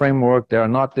institutional framework that are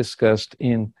not discussed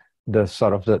in the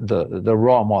sort of the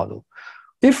raw model.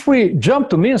 If we jump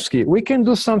to Minsky, we can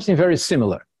do something very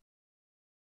similar.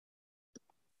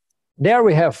 There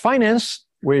we have finance,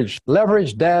 which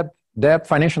leverage debt,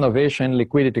 financial innovation,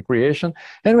 liquidity creation,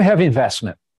 and we have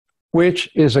investment, which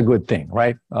is a good thing,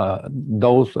 right?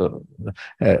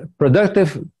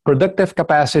 Productive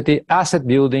capacity, asset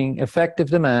building, effective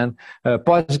demand,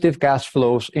 positive cash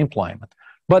flows, employment.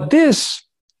 But this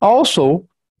also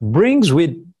brings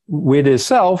with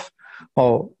itself,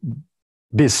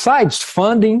 besides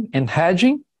funding and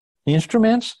hedging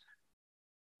instruments,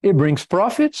 it brings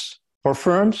profits for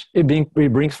firms, it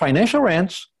brings financial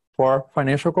rents for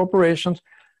financial corporations,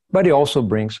 but it also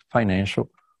brings financial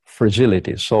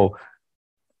fragility. So,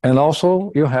 and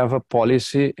also you have a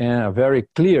policy and a very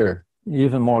clear,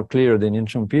 even more clear than in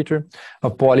Schumpeter, a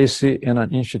policy and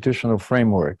an institutional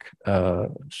framework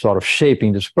sort of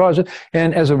shaping this project.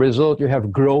 And as a result, you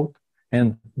have growth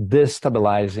and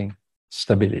destabilizing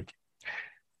stability.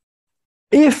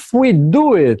 If we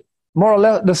do it more or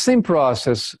less the same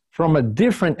process from a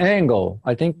different angle,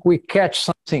 I think we catch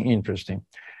something interesting.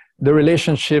 The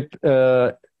relationship,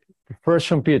 first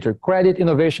Schumpeter, credit,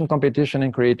 innovation, competition,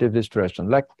 and creative destruction.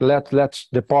 Let's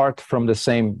depart from the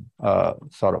same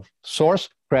sort of source,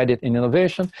 credit and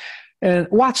innovation. And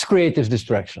what's creative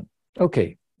destruction?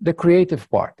 Okay, the creative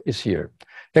part is here.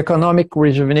 Economic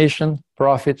rejuvenation,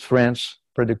 profits, rents,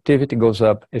 productivity goes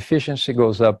up, efficiency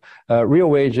goes up, real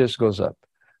wages goes up.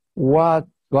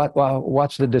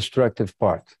 What's the destructive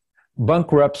part?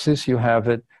 Bankruptcies, you have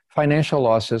it, financial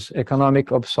losses,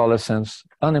 economic obsolescence,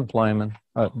 unemployment,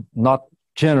 not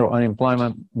general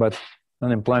unemployment, but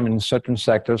unemployment in certain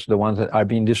sectors, the ones that are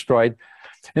being destroyed,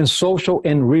 and social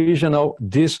and regional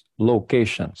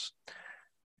dislocations.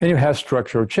 And you have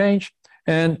structural change,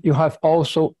 and you have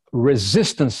also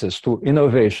resistances to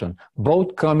innovation,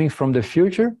 both coming from the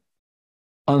future,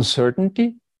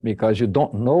 uncertainty, because you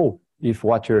don't know if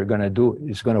what you're going to do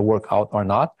is going to work out or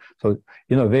not. So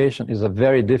innovation is a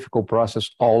very difficult process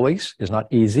always, it's not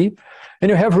easy. And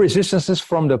you have resistances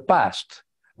from the past,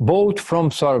 both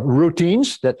from sort of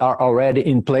routines that are already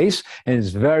in place, and it's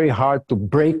very hard to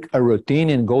break a routine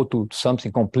and go to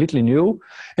something completely new.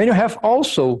 And you have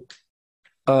also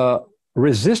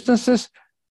resistances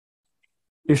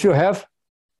if you have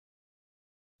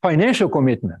financial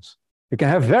commitments. You can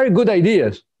have very good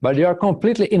ideas, but you are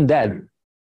completely in debt.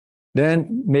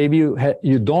 Then maybe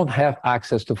you don't have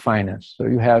access to finance. So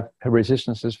you have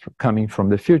resistances coming from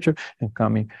the future and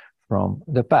coming from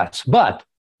the past. But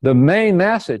the main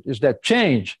message is that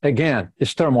change, again,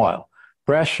 is turmoil.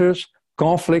 Pressures,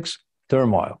 conflicts,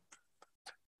 turmoil.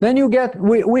 Then we get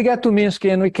to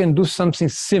Minsky, and we can do something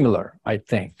similar, I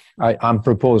think, I'm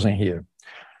proposing here.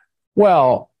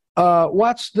 Well,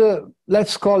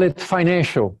 let's call it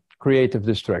financial creative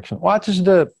destruction. What is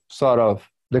the sort of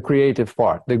the creative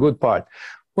part, the good part?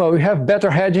 Well, we have better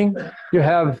hedging, you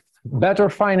have better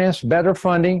finance, better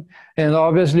funding, and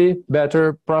obviously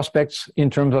better prospects in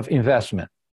terms of investment,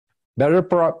 better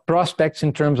prospects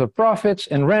in terms of profits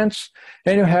and rents,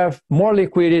 and you have more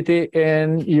liquidity,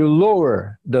 and you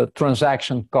lower the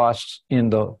transaction costs in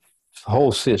the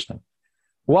whole system.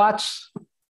 What's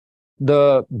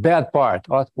the bad part?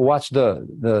 What's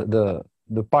the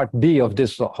the part B of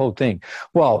this whole thing.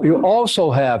 Well, you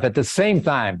also have at the same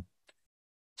time,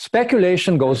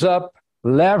 speculation goes up,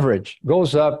 leverage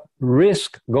goes up,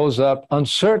 risk goes up,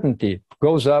 uncertainty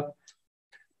goes up.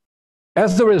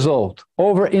 As a result,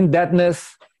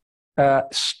 over-indebtedness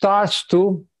starts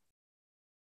to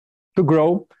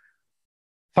grow,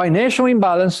 financial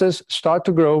imbalances start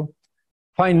to grow,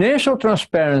 financial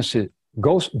transparency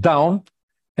goes down,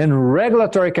 and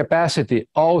regulatory capacity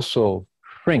also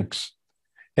shrinks.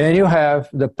 And you have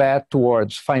the path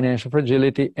towards financial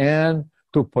fragility and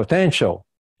to potential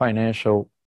financial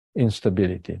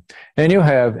instability. And you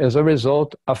have, as a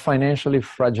result, a financially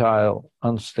fragile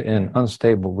and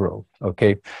unstable growth,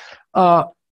 okay?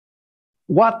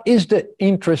 What is the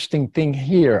interesting thing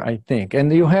here, I think?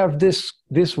 And you have this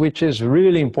which is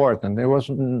really important. It was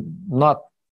not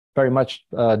very much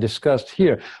discussed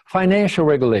here. Financial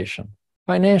regulation.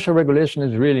 Financial regulation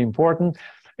is really important.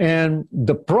 And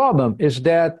the problem is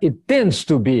that it tends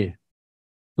to be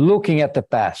looking at the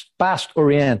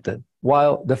past-oriented,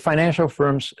 while the financial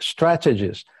firm's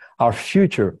strategies are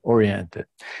future-oriented.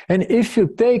 And if you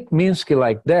take Minsky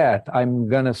like that, I'm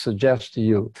going to suggest to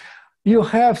you, you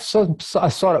have some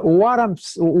sort of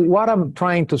what I'm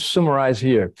trying to summarize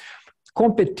here.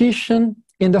 Competition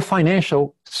in the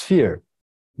financial sphere.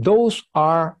 Those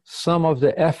are some of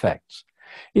the effects.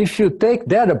 If you take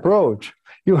that approach,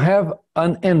 you have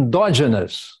an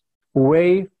endogenous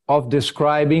way of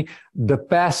describing the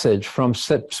passage from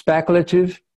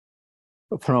speculative,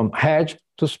 from hedge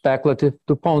to speculative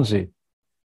to Ponzi.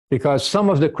 Because some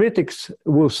of the critics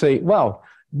will say, well,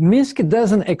 Minsky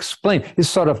doesn't explain. It's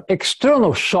sort of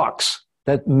external shocks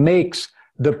that makes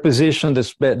the position,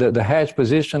 the hedge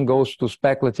position goes to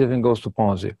speculative and goes to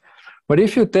Ponzi. But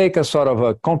if you take a sort of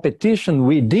a competition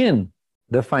within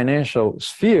the financial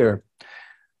sphere,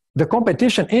 the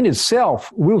competition in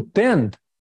itself will tend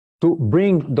to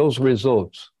bring those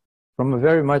results from a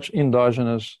very much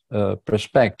endogenous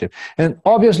perspective. And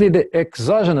obviously the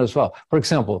exogenous, well, for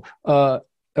example,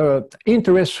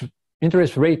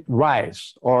 interest rate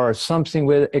rise or something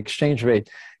with exchange rate.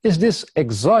 Is this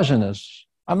exogenous?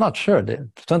 I'm not sure. The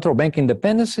central bank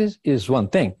independence is one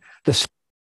thing. The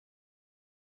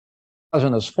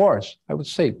exogenous force, I would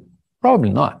say, probably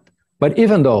not. But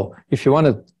even though, if you want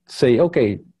to say,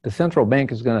 okay, the central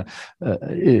bank is going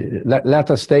to, let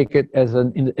us take it as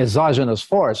an exogenous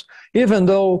force, even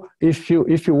though if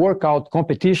you work out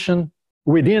competition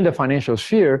within the financial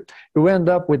sphere, you end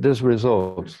up with these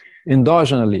results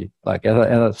endogenously, like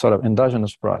a sort of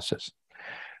endogenous process.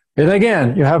 And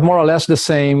again, you have more or less the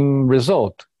same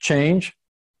result. Change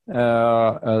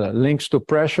links to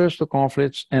pressures, to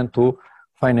conflicts, and to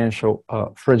financial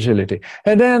fragility.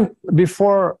 And then,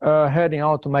 before heading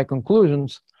out to my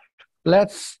conclusions,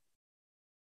 let's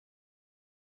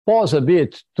pause a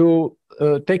bit to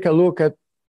take a look at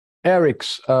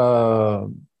Eric's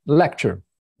lecture,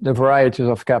 The Varieties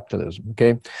of Capitalism,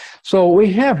 okay? So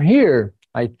we have here,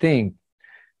 I think,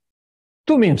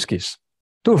 two Minskys,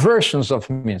 two versions of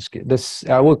Minsky. This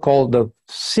I would call the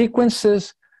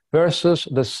sequences versus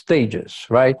the stages,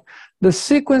 right? The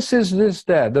sequences is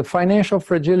that, the financial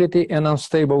fragility and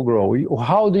unstable growth.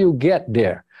 How do you get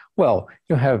there? Well,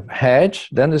 you have hedge,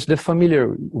 then there's the familiar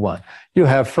one. You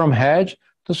have from hedge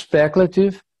to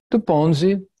speculative to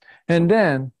Ponzi, and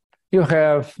then you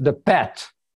have the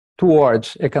path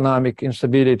towards economic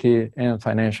instability and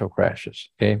financial crashes,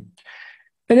 okay?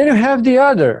 And then you have the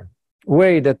other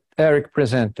way that Eric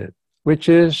presented, which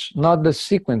is not the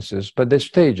sequences, but the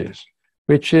stages,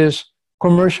 which is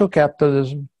commercial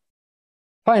capitalism,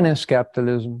 finance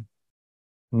capitalism,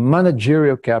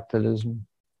 managerial capitalism,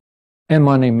 and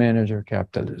money manager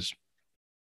capitalism.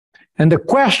 And the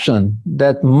question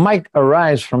that might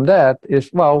arise from that is,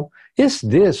 well, is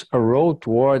this a road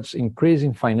towards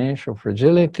increasing financial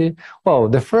fragility? Well,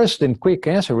 the first and quick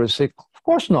answer would say, of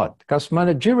course not, because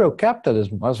managerial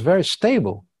capitalism was very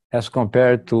stable as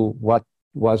compared to what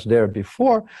was there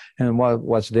before and what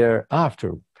was there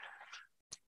after.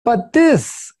 But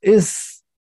this is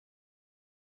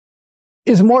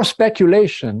more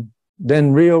speculation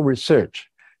than real research.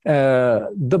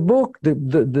 The book,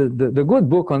 the good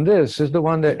book on this is the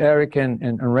one that Eric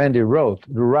and Randy wrote,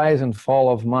 The Rise and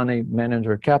Fall of Money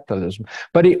Manager Capitalism.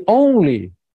 But he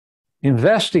only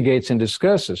investigates and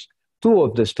discusses two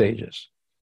of the stages,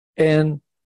 and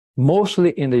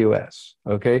mostly in the US,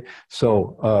 okay?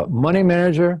 So money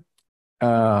manager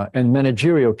and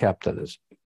managerial capitalism.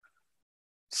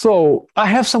 So I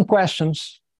have some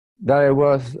questions that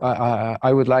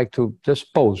I would like to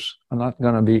just pose. I'm not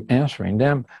going to be answering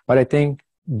them, but I think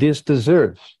this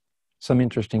deserves some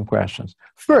interesting questions.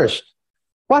 First,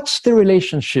 what's the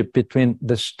relationship between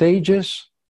the stages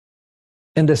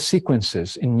and the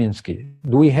sequences in Minsky?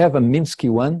 Do we have a Minsky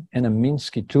 1 and a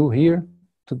Minsky 2 here?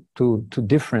 Two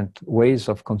different ways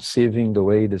of conceiving the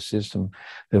way the system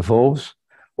evolves?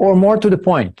 Or more to the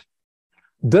point,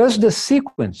 does the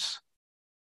sequence,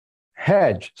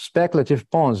 hedge, speculative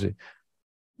Ponzi,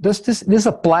 does this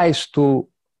applies to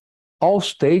all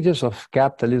stages of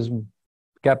capitalism,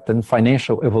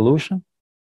 financial evolution?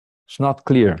 It's not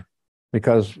clear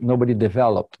because nobody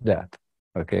developed that,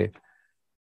 okay?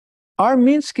 Are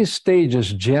Minsky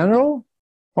stages general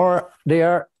or they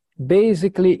are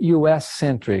basically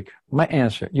US-centric? My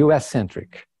answer,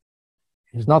 US-centric.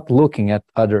 He's not looking at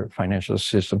other financial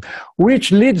systems,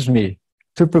 which leads me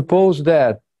to propose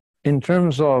that in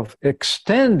terms of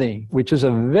extending, which is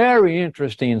a very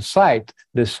interesting insight,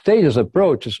 the stages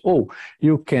approaches,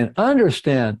 you can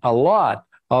understand a lot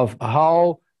of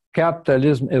how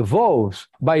capitalism evolves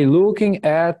by looking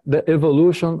at the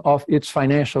evolution of its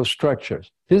financial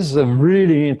structures. This is a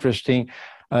really interesting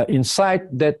insight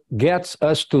that gets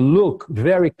us to look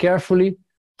very carefully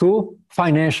to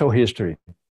financial history.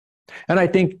 And I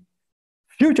think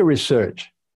future research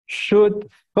should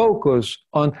focus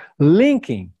on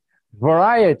linking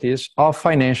varieties of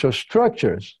financial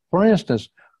structures. For instance,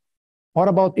 what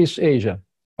about East Asia?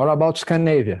 What about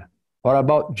Scandinavia? What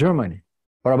about Germany?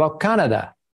 What about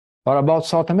Canada? What about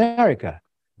South America?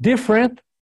 Different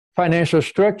financial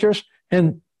structures,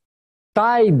 and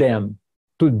tie them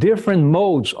to different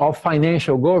modes of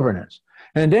financial governance.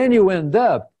 And then you end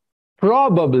up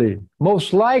probably,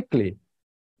 most likely,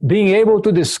 being able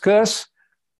to discuss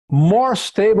more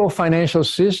stable financial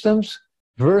systems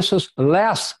versus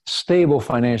less stable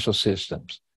financial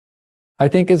systems. I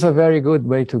think it's a very good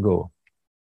way to go.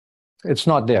 It's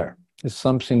not there. It's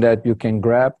something that you can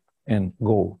grab and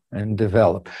go and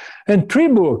develop. And 3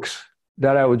 books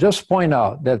that I will just point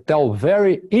out that tell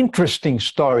very interesting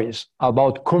stories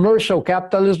about commercial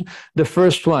capitalism. The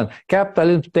first one,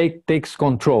 Capitalism Takes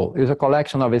Control, is a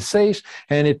collection of essays,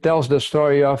 and it tells the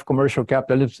story of commercial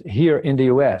capitalism here in the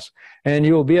US. And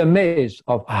you'll be amazed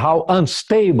of how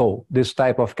unstable this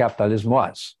type of capitalism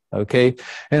was, okay?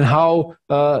 And how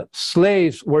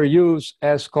slaves were used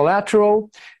as collateral,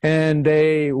 and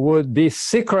they would be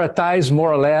securitized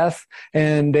more or less,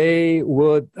 and they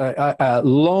would,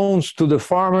 loans to the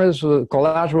farmers,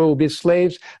 collateral will be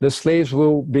slaves, the slaves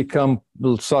will become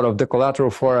sort of the collateral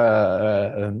for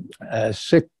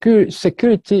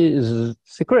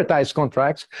securitized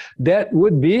contracts that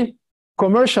would be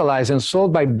commercialized and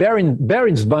sold by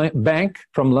Barings Bank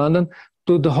from London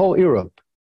to the whole Europe.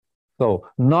 So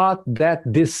not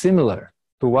that dissimilar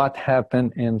to what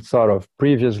happened in sort of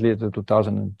previously to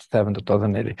 2007,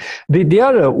 2008. The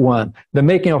other one, The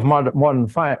Making of Modern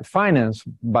Finance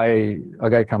by a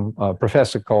guy,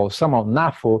 professor called Samuel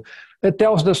Nafo, it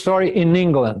tells the story in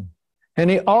England. And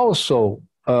he also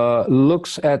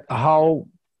looks at how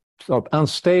sort of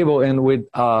unstable and with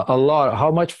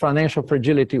how much financial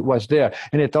fragility was there.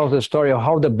 And it tells the story of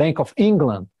how the Bank of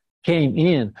England came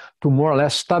in to more or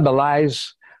less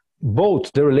stabilize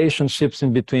both the relationships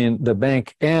in between the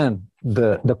bank and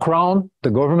the crown, the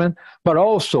government, but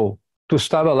also to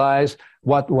stabilize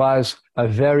what was a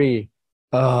very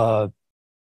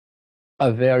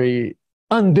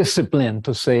undisciplined,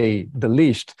 to say the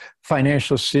least,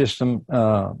 financial system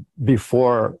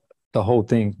before the whole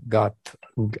thing got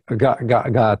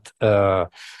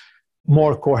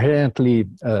more coherently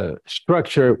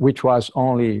structured, which was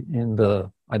only in the,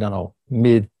 I don't know,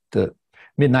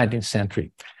 mid-19th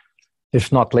century,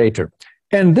 if not later.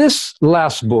 And this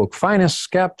last book, Finance,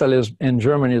 Capitalism, and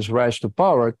Germany's Rise to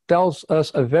Power, tells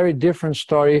us a very different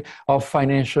story of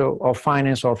finance or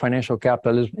financial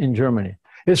capitalism in Germany.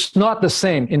 It's not the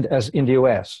same as in the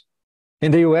US.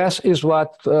 In the US is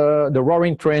what the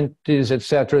Roaring Twenties,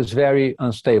 etc., is very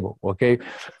unstable, okay?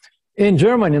 In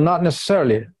Germany, not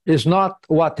necessarily. It's not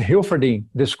what Hilferding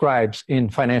describes in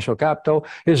Financial Capital.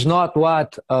 It's not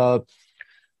what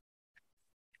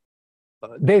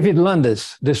David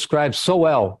Lundes describes so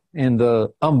well in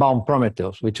the Unbound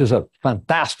Prometheus, which is a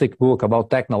fantastic book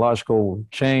about technological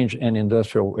change and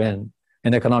industrial and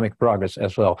economic progress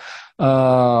as well.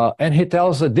 And he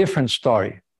tells a different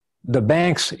story. The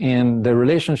banks and the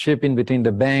relationship in between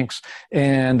the banks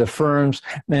and the firms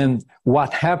and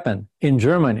what happened in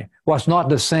Germany was not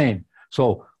the same.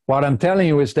 So what I'm telling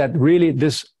you is that really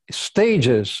this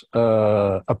stages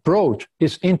approach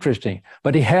is interesting,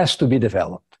 but it has to be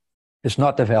developed. It's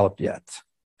not developed yet,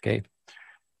 okay?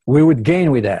 We would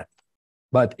gain with that,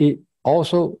 but it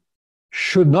also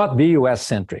should not be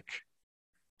US-centric,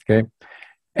 okay?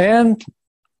 And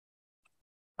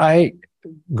I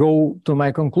go to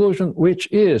my conclusion,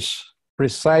 which is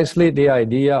precisely the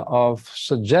idea of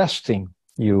suggesting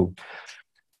you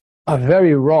a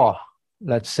very raw,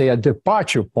 let's say, a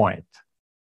departure point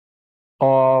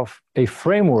of a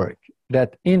framework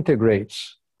that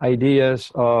integrates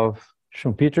ideas of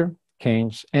Schumpeter,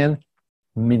 Keynes, and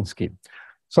Minsky.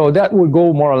 So that would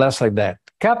go more or less like that.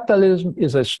 Capitalism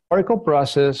is a historical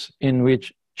process in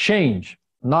which change,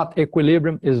 not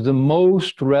equilibrium, is the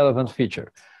most relevant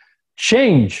feature.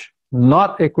 Change,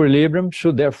 not equilibrium,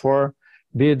 should therefore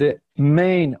be the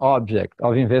main object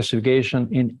of investigation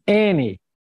in any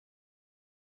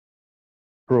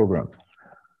program.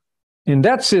 In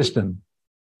that system,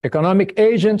 economic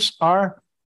agents are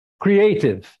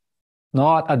creative,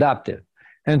 not adaptive.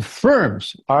 And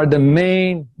firms are the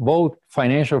main, both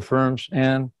financial firms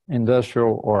and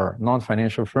industrial or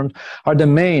non-financial firms, are the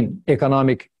main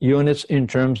economic units in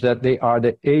terms that they are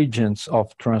the agents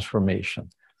of transformation.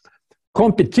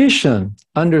 Competition,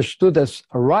 understood as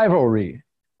a rivalry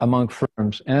among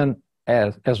firms and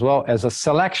as well as a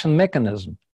selection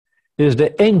mechanism, is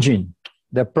the engine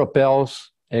that propels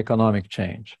economic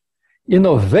change.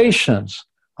 Innovations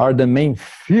are the main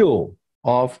fuel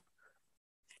of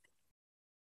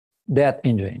that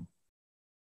engine.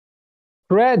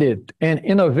 Credit and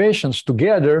innovations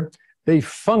together, they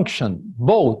function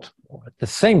both at the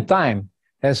same time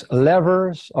as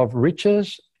levers of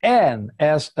riches and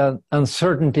as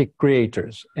uncertainty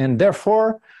creators. And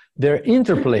therefore, their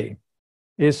interplay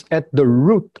is at the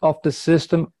root of the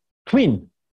system twin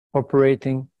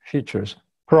operating features,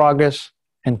 progress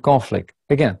and conflict.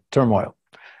 Again, turmoil.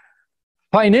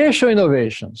 Financial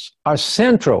innovations are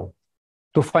central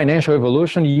to financial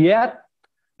evolution, yet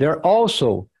they're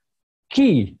also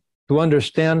key to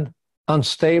understand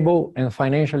unstable and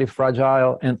financially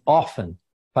fragile and often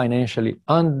financially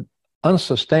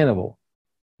unsustainable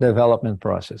development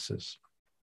processes.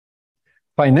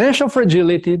 Financial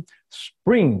fragility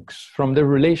springs from the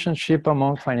relationship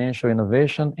among financial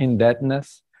innovation,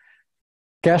 indebtedness,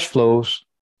 cash flows,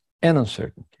 and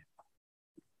uncertainty.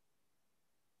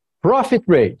 Profit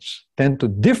rates tend to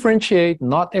differentiate,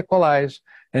 not equalize,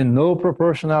 and no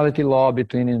proportionality law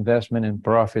between investment and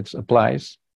profits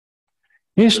applies.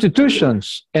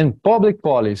 Institutions and public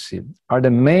policy are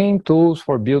the main tools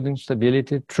for building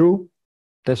stability through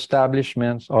the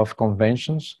establishment of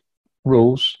conventions,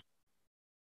 rules,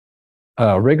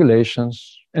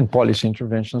 regulations, and policy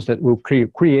interventions that will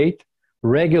create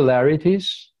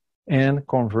regularities and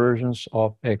convergence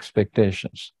of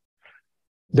expectations.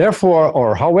 Therefore,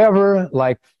 or however,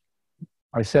 like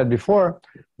I said before,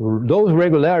 those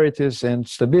regularities and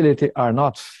stability are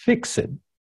not fixed,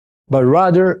 but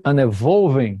rather an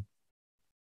evolving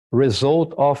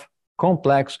result of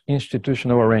complex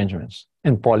institutional arrangements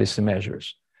and policy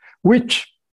measures,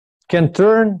 which can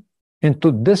turn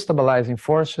into destabilizing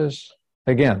forces,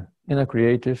 again, in a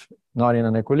creative, not in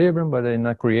an equilibrium, but in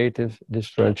a creative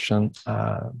destruction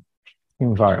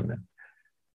environment.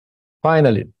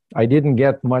 Finally, I didn't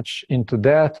get much into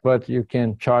that, but you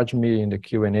can charge me in the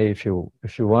Q&A if you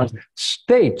want.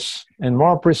 States, and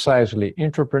more precisely,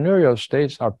 entrepreneurial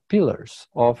states are pillars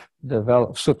of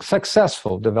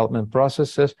successful development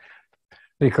processes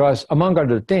because, among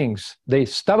other things, they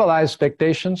stabilize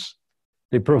expectations,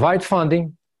 they provide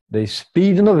funding, they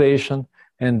speed innovation,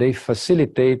 and they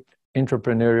facilitate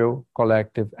entrepreneurial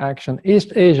collective action.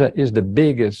 East Asia is the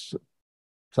biggest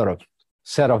sort of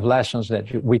set of lessons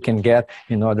that we can get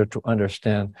in order to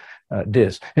understand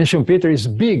this. And Schumpeter is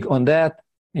big on that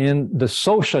in the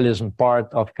socialism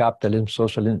part of capitalism,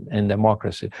 socialism, and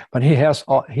democracy. But he has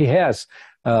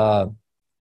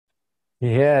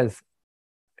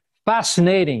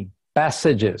fascinating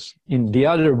passages in the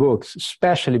other books,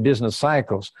 especially Business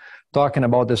Cycles, talking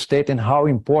about the state and how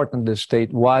important the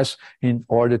state was in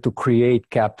order to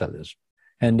create capitalism.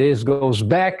 And this goes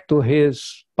back to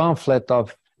his pamphlet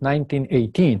of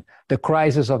 1918, The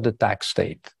Crisis of the Tax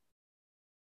State.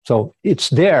 So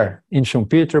it's there in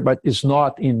Schumpeter, but it's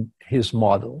not in his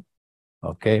model,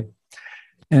 okay?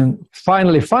 And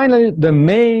finally, the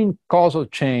main causal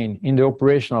chain in the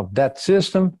operation of that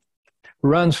system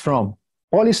runs from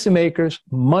policymakers,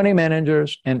 money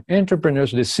managers, and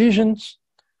entrepreneurs' decisions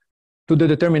to the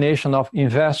determination of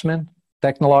investment,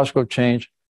 technological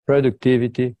change,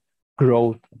 productivity,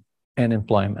 growth, and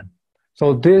employment.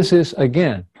 So this is,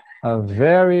 again, a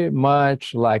very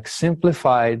much like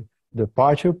simplified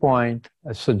departure point,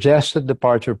 a suggested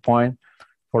departure point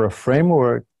for a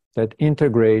framework that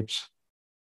integrates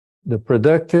the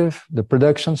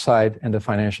production side and the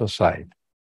financial side,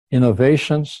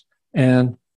 innovations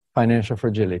and financial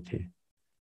fragility,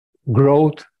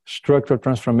 growth, structural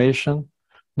transformation,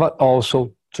 but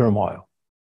also turmoil.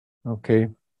 Okay.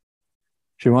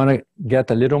 If you want to get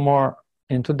a little more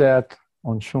into that,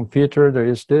 on Schumpeter, there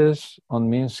is this. On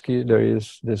Minsky, there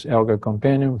is this Elgar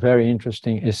Companion, very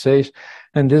interesting essays.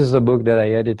 And this is a book that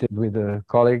I edited with a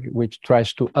colleague, which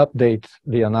tries to update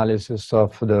the analysis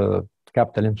of the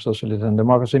capitalism, socialism, and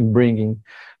democracy, bringing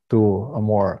to a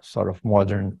more sort of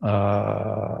modern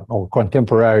or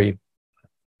contemporary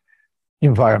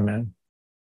environment.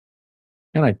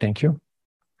 And I thank you.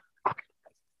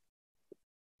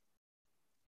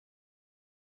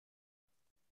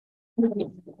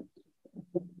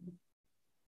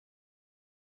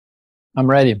 I'm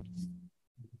ready.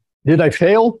 Did I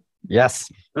fail?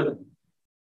 Yes.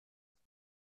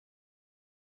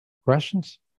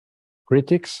 Questions?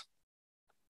 Critics?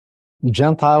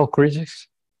 Gentile critics?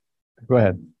 Go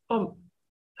ahead.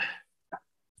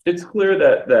 It's clear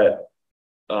that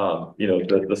you know,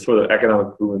 the sort of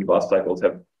economic boom and bust cycles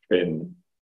have been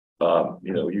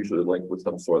you know, usually linked with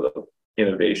some sort of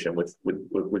innovation, which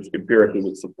empirically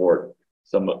would support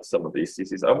some of these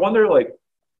theses. I wonder, like,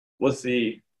 was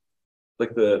the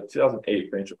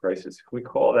 2008 financial crisis, can we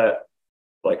call that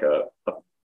like the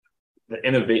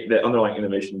underlying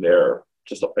innovation there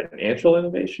just a financial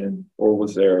innovation, or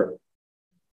was there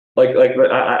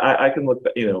I can look,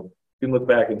 you know, you can look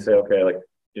back and say, okay, like,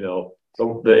 you know,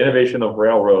 so the innovation of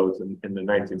railroads in the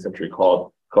 19th century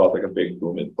caused like a big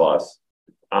boom and bust.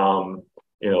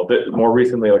 You know, more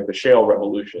recently, like the shale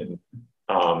revolution,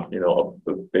 you know,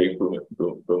 the big boom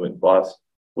and bust.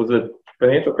 Was the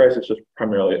financial crisis just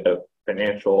primarily a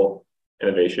financial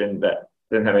innovation that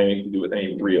didn't have anything to do with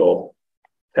any real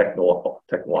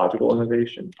technological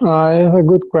innovation? I have a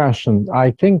good question.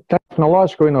 I think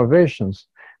technological innovations,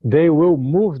 they will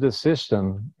move the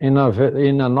system in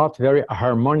a not very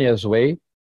harmonious way.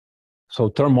 So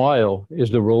turmoil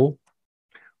is the rule.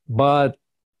 But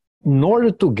in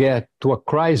order to get to a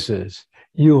crisis,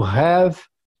 you have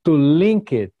to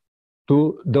link it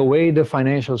to the way the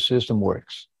financial system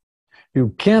works.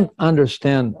 You can't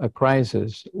understand a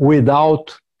crisis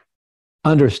without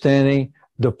understanding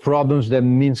the problems that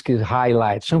Minsky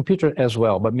highlights, Schumpeter as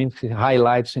well, but Minsky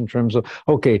highlights in terms of,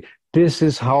 okay, this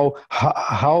is how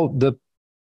the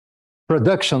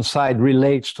production side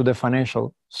relates to the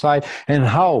financial side, and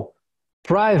how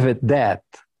private debt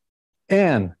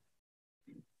and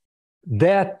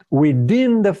debt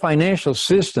within the financial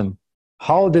system,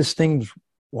 how these things,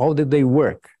 how did they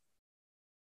work?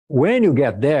 When you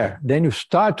get there, then you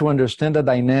start to understand the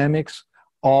dynamics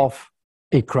of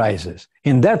a crisis.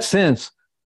 In that sense,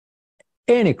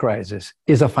 any crisis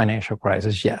is a financial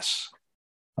crisis, yes.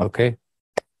 Okay?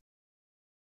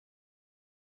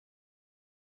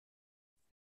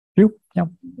 You? Yeah.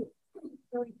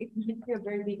 So it's a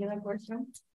very beginner question.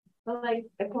 But like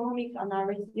economic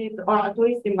analysis, or at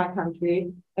least in my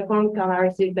country, economic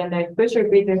analysis and especially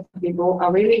business people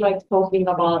are really like talking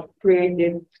about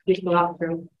creative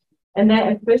disruption. And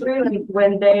then especially like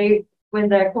when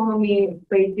the economy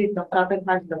faces a certain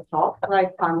kind of shock,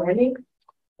 like pandemic,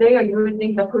 they are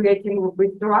using the creative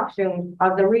disruption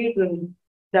as the reason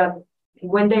that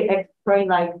when they explain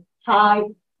like high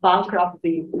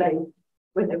bankruptcy, like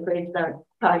when they face the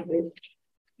crisis.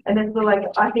 And then so like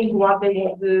I think what they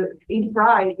need to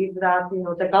imply is that, you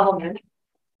know, the government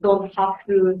don't have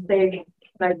to save,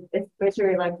 like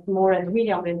especially like small and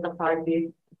medium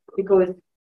enterprises, because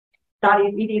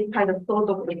it is kind of sort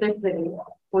of necessary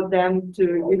for them to,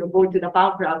 you know, go to the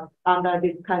bankrupt under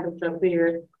this kind of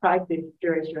severe crisis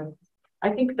situation. I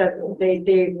think that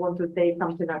they want to say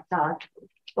something like that.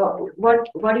 But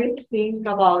what do you think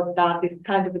about that? This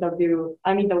kind of the view.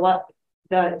 I mean, the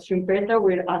Schumpeter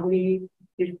will agree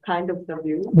this kind of the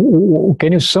view.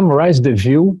 Can you summarize the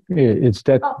view? It's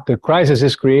that the crisis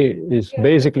is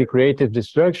basically creative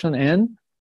destruction and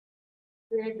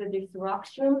create the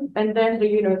disruption, and then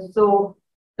you know, so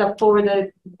for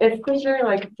the especially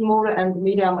like small and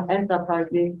medium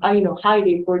enterprises are, you know,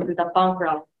 highly go to the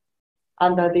bankrupt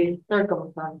under these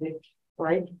circumstances,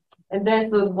 right? And then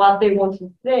so what they want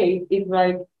to say is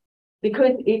like,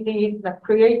 because it is a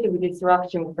creative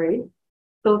disruption phase,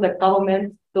 so the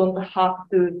government don't have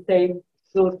to save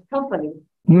those companies.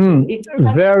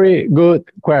 Very good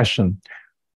question.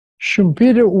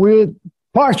 Schumpeter will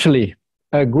partially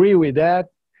agree with that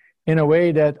in a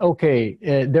way that, okay,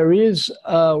 there is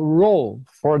a role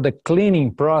for the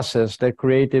cleaning process that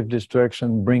creative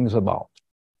destruction brings about.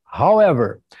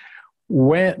 However,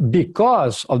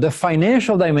 because of the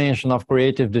financial dimension of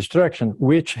creative destruction,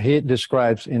 which he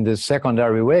describes in the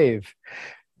secondary wave,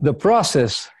 the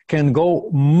process can go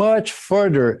much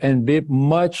further and be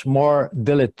much more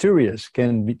deleterious,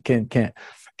 can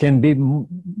be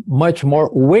much more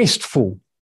wasteful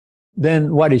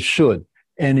than what it should.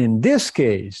 And in this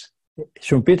case,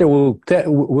 Schumpeter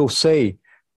will say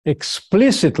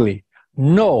explicitly,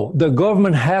 no, the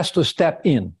government has to step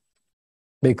in,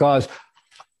 because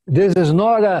this is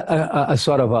not a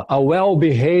sort of a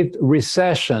well-behaved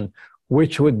recession,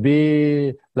 which would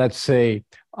be, let's say,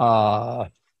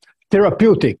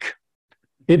 therapeutic.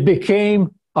 It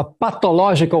became a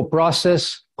pathological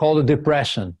process called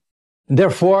depression.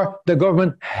 Therefore, the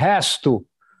government has to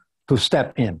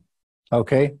step in,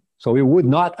 okay? So we would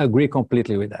not agree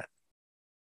completely with that.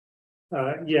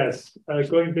 Yes,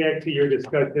 going back to your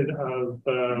discussion of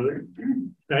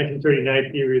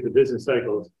 1939 theory of the business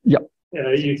cycles. Yep.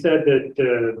 You said that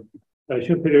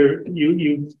Schumpeter,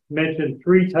 you mentioned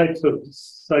three types of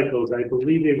cycles. I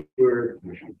believe they were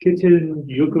Kitchen,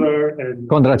 Juglar, and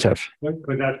Kondratiev.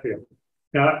 Kondratiev.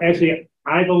 Now, actually,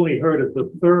 I've only heard of the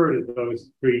third of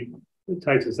those three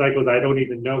types of cycles. I don't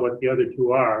even know what the other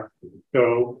two are.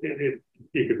 So if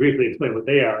you could briefly explain what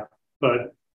they are.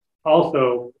 But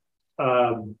also,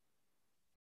 was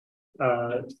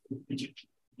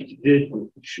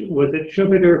it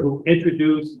Schumpeter who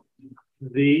introduced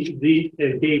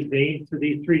and gave names to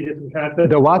these three different concepts?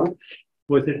 The what?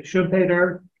 Was it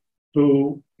Schumpeter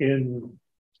who, in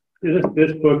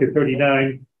this book in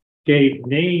 39, gave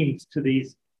names to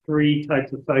these three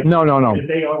types of cycles? No. Did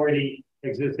they already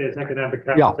exist as economic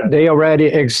concepts? Yeah, they already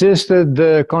existed.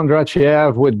 The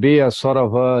Kondratiev would be a sort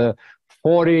of a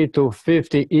 40 to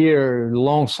 50 year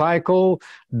long cycle.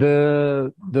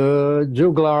 The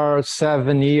Juglar,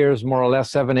 7 years, more or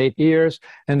less, 7, 8 years.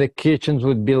 And the Kitchens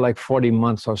would be like 40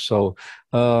 months or so.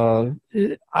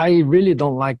 I really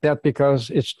don't like that because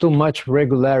it's too much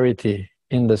regularity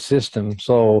in the system.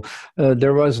 So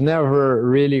there was never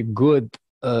really good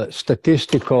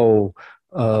statistical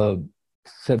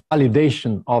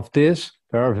validation of this.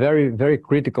 There are very, very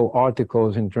critical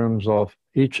articles in terms of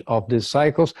each of these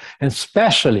cycles, and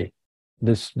especially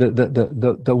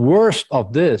the worst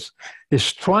of this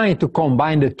is trying to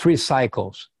combine the three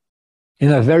cycles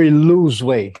in a very loose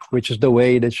way, which is the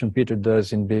way that Schumpeter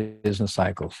does in business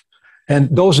cycles. And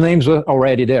those names were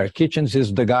already there. Kitchens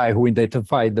is the guy who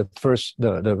identified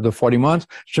the 40 months,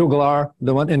 Juglar,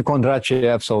 the one, and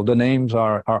Kondratiev. So the names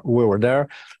we were there,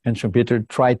 and Schumpeter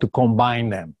tried to combine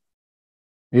them.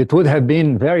 It would have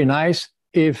been very nice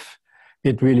if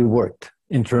it really worked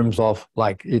in terms of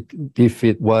like if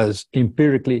it was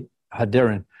empirically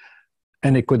adherent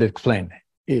and it could explain.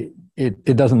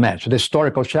 It doesn't match. The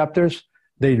historical chapters,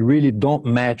 they really don't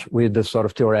match with the sort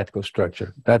of theoretical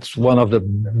structure. That's one of the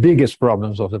biggest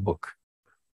problems of the book.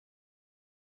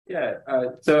 Yeah,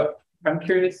 so I'm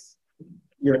curious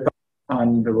your thoughts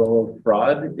on the role of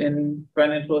fraud in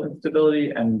financial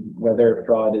instability and whether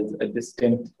fraud is a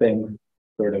distinct thing,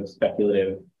 sort of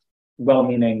speculative,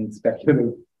 well-meaning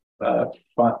speculative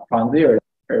Ponzi,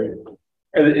 or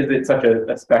is it such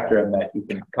a spectrum that you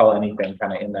can call anything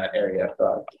kind of in that area of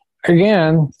fraud?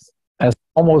 Again, as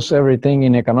almost everything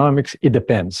in economics, it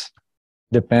depends.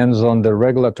 Depends on the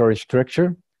regulatory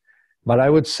structure. But I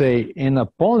would say in a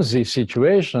Ponzi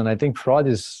situation, I think fraud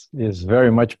is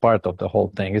very much part of the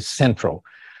whole thing. It's central.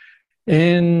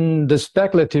 In the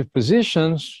speculative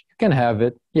positions, you can have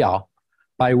it, yeah.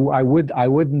 I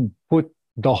wouldn't put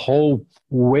the whole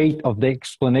weight of the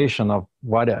explanation of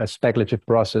what a speculative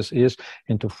process is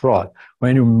into fraud.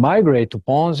 When you migrate to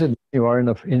Ponzi, you are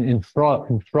in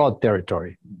fraud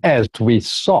territory, as we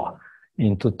saw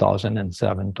in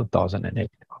 2007,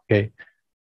 2008. Okay,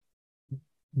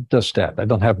 just that. I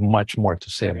don't have much more to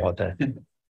say about that.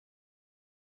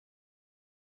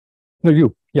 No,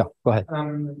 you. Yeah, go ahead.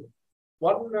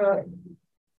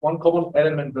 One common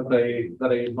element that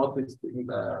I noticed in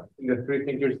the three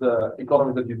thinkers, the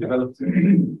economy that you developed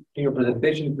in your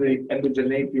presentation, is the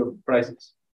endogeneity of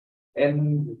prices.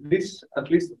 And this,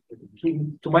 at least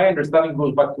to my understanding,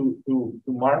 goes back to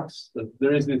Marx, that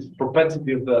there is this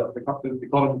propensity of the capitalist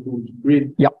economy to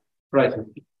breed prices.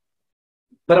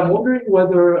 But I'm wondering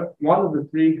whether one of the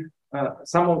three,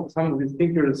 some of these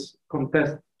thinkers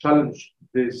challenge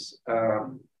this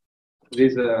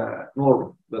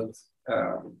norm that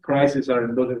crises are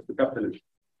endogenous to capitalism.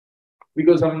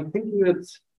 Because I'm thinking that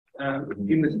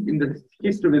in the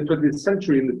history of the 20th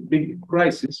century, in the big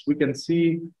crisis, we can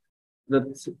see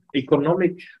that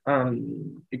economic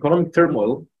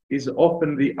turmoil is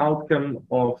often the outcome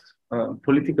of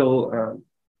political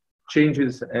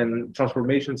changes and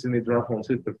transformations in the international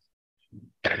system.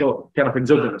 So kind of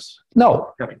exogenous.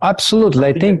 No, absolutely.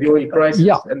 I think the oil crisis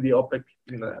and the OPEC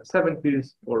in the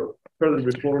 70s, or further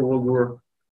before World War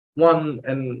I,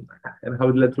 and how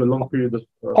it led to a long period of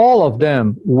all of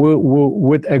them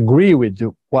would agree with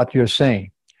what you're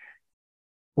saying.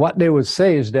 what they would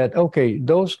say is that, okay,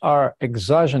 those are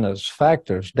exogenous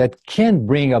factors that can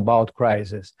bring about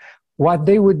crisis. What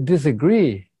they would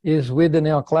disagree is with the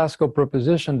neoclassical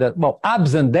proposition that, well,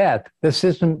 absent that, the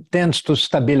system tends to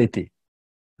stability.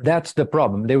 That's the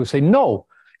problem. They would say, no,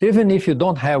 even if you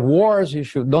don't have wars,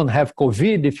 if you don't have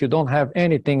COVID, if you don't have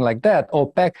anything like that,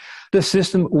 OPEC, the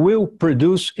system will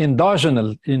produce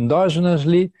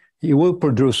endogenously, it will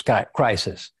produce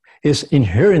crisis. It's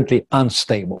inherently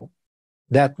unstable.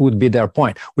 That would be their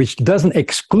point, which doesn't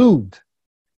exclude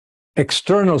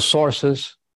external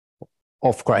sources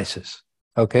of crisis,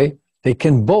 okay? They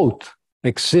can both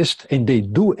exist, and they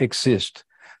do exist,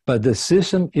 but the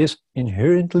system is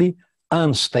inherently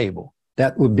unstable.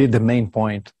 That would be the main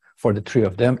point for the three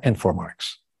of them and for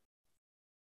Marx.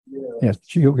 Yeah. Yes,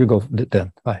 you go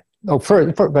then. Bye. Oh,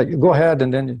 first, go ahead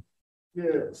and then.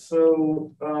 Yeah.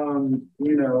 So,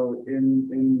 you know, in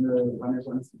the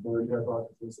financial instability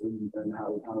hypothesis and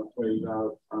how it kind of plays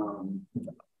out,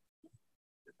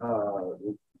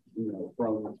 you know,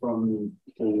 from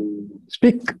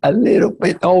Speak a little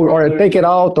bit, or take it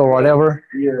out, or whatever.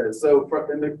 Yeah. So,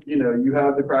 you know, you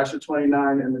have the crash of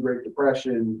 '29 and the Great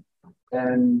Depression,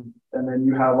 and then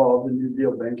you have all the New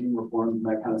Deal banking reforms, and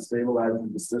that kind of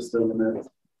stabilizes the system, and then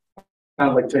kind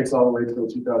of like takes all the way till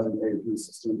 2008 for the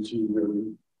system to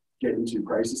really get into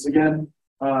crisis again.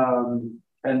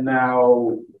 And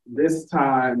now this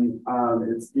time,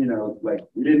 it's, you know, like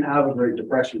we didn't have a Great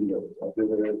Depression yet. Like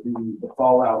the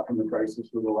fallout from the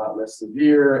crisis was a lot less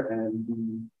severe,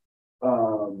 and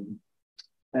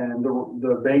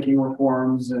the banking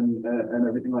reforms and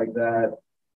everything like that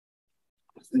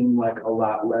seemed like a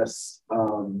lot less,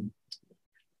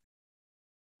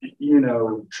 you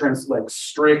know, like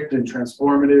strict and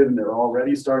transformative, and they're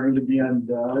already starting to be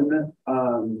undone.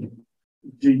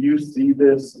 Do you see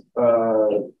this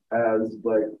as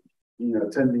like, you know,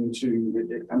 tending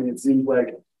to, I mean, it seems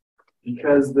like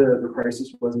because the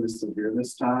crisis wasn't as severe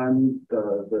this time,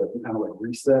 the kind of like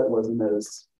reset wasn't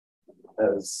as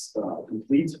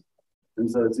complete. And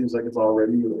so it seems like it's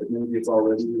already, maybe it's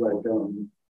already like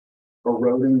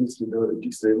eroding the stability,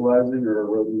 destabilizing or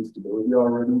eroding stability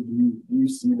already. Do you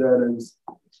see that as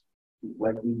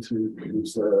likely to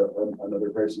produce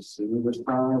another crisis sooner this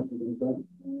time?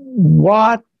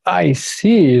 What I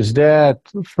see is that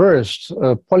first,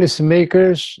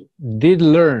 policymakers did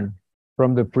learn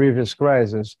from the previous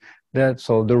crisis that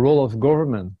so the role of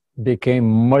government became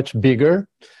much bigger,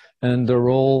 and the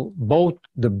role, both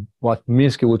what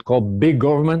Minsky would call big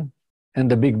government and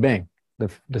the big bank,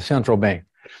 the central bank.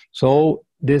 So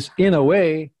this, in a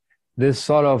way, this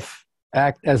sort of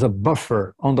act as a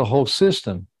buffer on the whole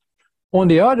system. On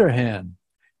the other hand,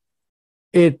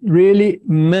 it really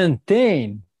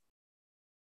maintained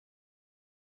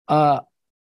an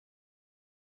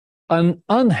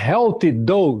unhealthy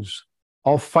dose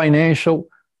of financial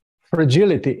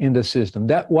fragility in the system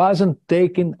that wasn't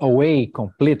taken away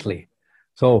completely.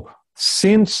 So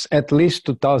since at least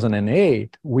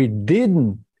 2008, we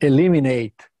didn't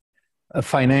eliminate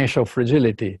financial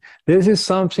fragility. This is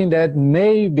something that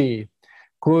maybe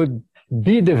could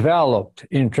be developed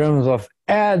in terms of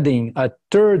adding a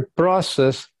third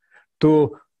process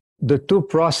to the two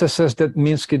processes that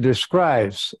Minsky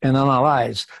describes and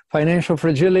analyzes: financial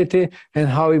fragility and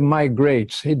how it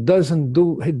migrates. He doesn't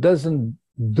do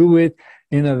it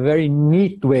in a very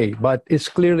neat way, but it's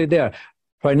clearly there.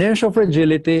 Financial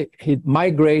fragility, it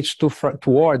migrates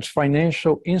towards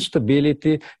financial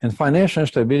instability, and financial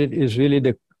instability is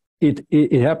really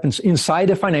it happens inside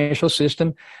the financial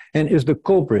system and is the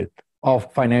culprit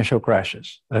of financial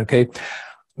crashes, okay?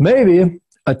 Maybe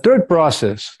a third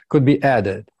process could be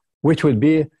added, which would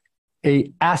be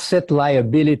a asset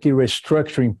liability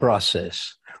restructuring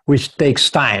process, which takes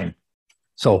time.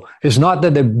 So it's not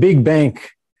that the big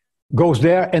bank goes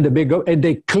there and and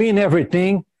they clean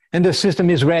everything and the system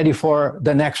is ready for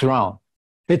the next round.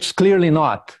 It's clearly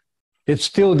not. It's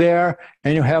still there,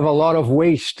 and you have a lot of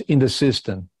waste in the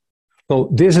system. So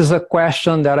this is a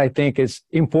question that I think is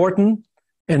important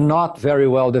and not very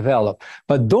well developed.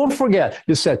 But don't forget,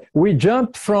 you said, we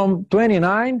jumped from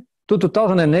 29 to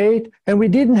 2008, and we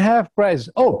didn't have crisis.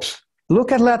 Oops,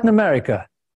 look at Latin America.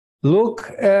 Look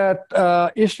at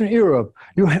Eastern Europe.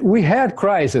 We had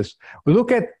crisis.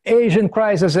 Look at Asian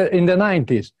crisis in the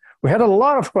 90s. We had a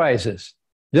lot of crises,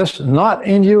 just not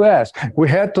in the US. We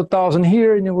had 2000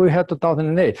 here and we had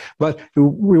 2008, but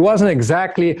we wasn't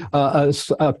exactly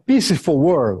a peaceful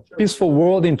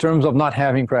world in terms of not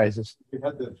having crisis. We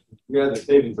had the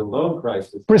savings and loan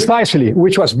crisis. Precisely,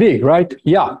 which was big, right?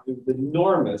 Yeah. It was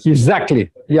enormous. Exactly,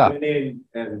 yeah.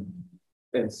 And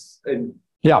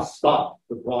Yeah. Stop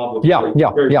the problem. Yeah,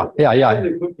 yeah, yeah, yeah, yeah. And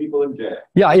they put people in jail.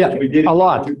 Yeah, yeah, We did it a in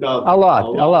lot, 2000, a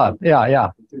lot. Yeah, yeah.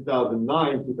 In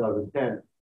 2009, 2010,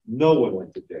 no one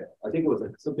went to jail. I think it was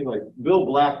like something like Bill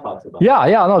Black talks about. Yeah,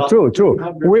 yeah, no, About true.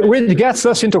 300 Which gets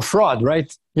us into fraud,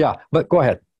 right? Yeah, but go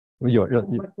ahead.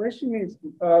 My question is,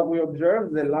 we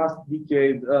observed the last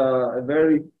decade a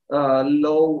very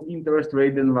low interest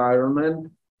rate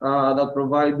environment that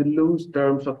provide loose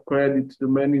terms of credit to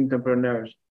many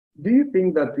entrepreneurs. Do you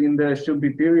think that in the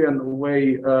Schumpeterian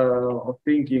way of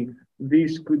thinking,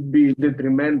 this could be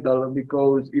detrimental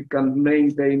because it can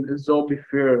maintain zombie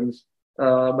firms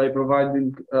by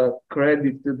providing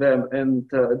credit to them and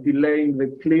delaying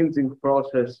the cleansing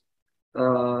process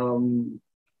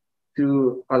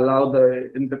to allow the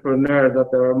entrepreneurs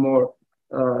that are more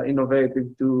innovative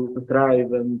to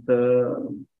thrive and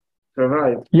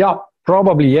survive? Yeah,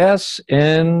 probably yes,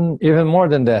 and even more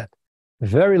than that.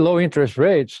 Very low interest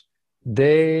rates,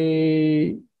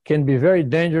 they can be very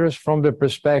dangerous from the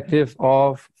perspective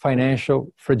of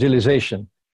financial fragilization.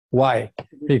 Why?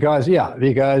 Because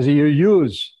you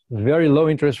use very low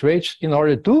interest rates in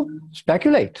order to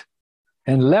speculate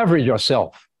and leverage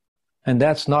yourself. And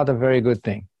that's not a very good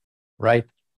thing, right?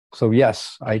 So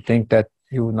yes, I think that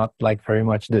you would not like very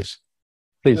much this.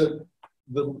 Please.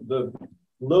 The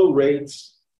low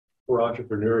rates for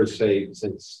entrepreneurs, say,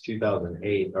 since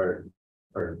 2008 are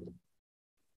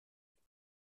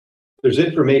there's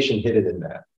information hidden in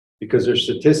that because there's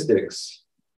statistics,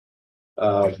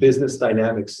 business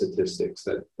dynamics statistics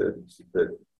that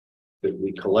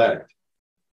we collect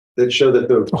that show that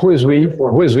the Who is we?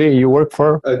 Who is we? You work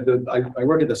for? I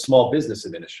work at the Small Business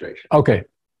Administration. Okay.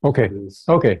 Okay.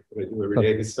 Okay. What I do every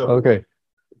day. So Okay.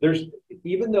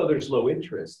 even though there's low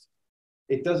interest,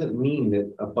 it doesn't mean that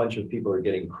a bunch of people are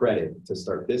getting credit to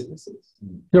start businesses.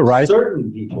 You're right. Certain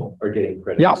people are getting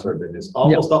credit to start business,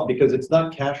 almost all, because it's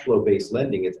not cash flow based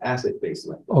lending, it's asset based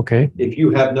lending. Okay. If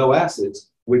you have no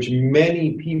assets, which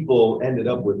many people ended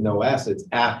up with no assets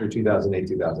after 2008,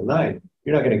 2009,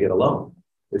 you're not going to get a loan.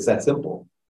 It's that simple.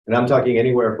 And I'm talking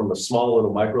anywhere from a small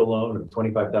little micro loan of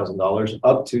 $25,000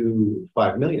 up to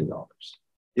 $5 million.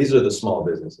 These are the small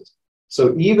businesses.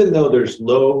 So even though there's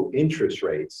low interest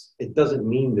rates, it doesn't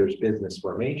mean there's business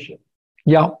formation.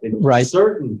 Yeah, right.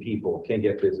 Certain people can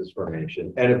get business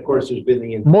formation. And of course, there's been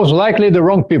the most likely the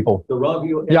wrong people. The wrong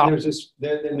people. Yeah.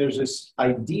 Then there's this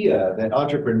idea that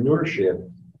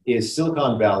entrepreneurship is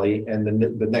Silicon Valley and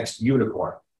the next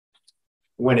unicorn.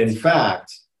 When in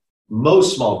fact,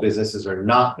 most small businesses are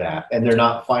not that, and they're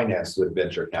not financed with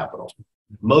venture capital.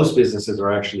 Most businesses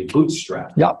are actually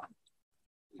bootstrapped. Yeah.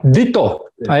 Ditto.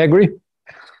 I agree.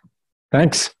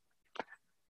 Thanks.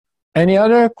 Any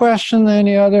other question?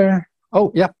 Any other?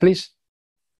 Oh, yeah, please.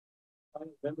 I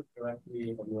remember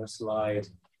correctly on your slide,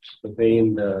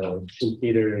 within the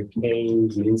Schumpeter,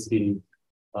 Keynes, Minsky,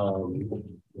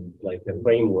 like the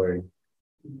framework,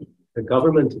 the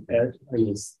government,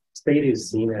 state is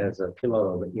seen as a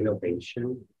pillar of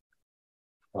innovation.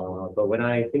 But when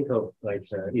I think of like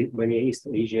when East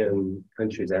Asian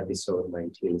countries episode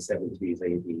 1970s,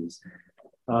 80s,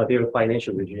 their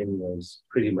financial regime was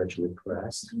pretty much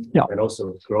repressed. Yeah. And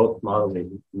also growth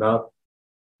modeling, not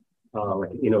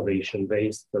like innovation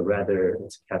based, but rather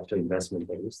it's capital investment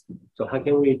based. So how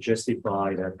can we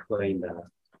justify that claim that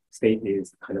state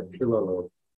is kind of pillar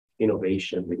of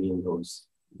innovation within those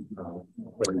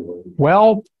frameworks?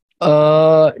 Well,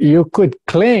 you could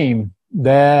claim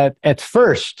that at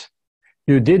first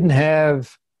you didn't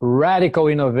have radical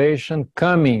innovation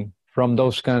coming from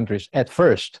those countries at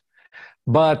first,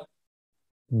 but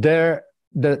the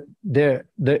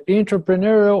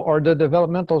entrepreneurial or the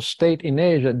developmental state in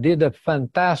Asia did a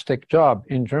fantastic job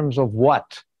in terms of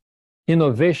what?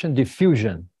 Innovation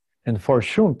diffusion. And for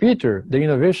Schumpeter, the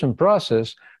innovation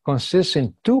process consists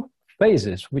in two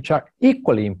phases, which are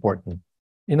equally important.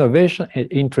 Innovation,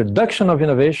 introduction of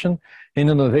innovation, and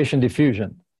innovation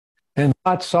diffusion. And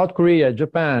what South Korea,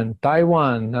 Japan,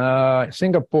 Taiwan,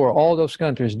 Singapore, all those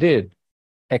countries did,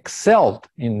 excelled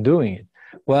in doing it,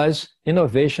 was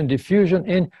innovation diffusion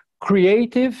and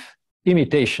creative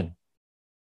imitation.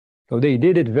 So they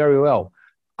did it very well.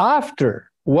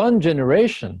 After one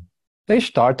generation, they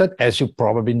started, as you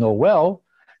probably know well,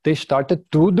 they started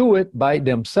to do it by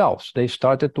themselves. They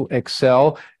started to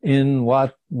excel in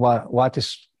what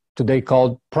is today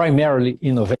called primarily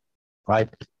innovation, right?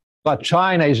 What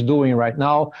China is doing right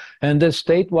now, and the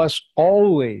state was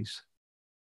always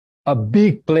a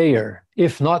big player,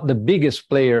 if not the biggest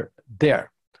player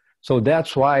there. So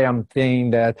that's why I'm saying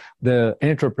that the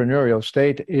entrepreneurial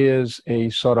state is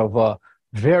a sort of a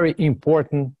very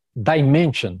important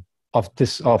dimension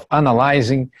of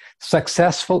analyzing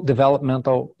successful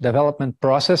development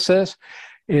processes.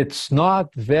 It's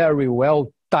not very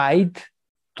well tied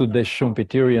to the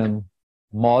Schumpeterian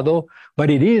model, but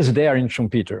it is there in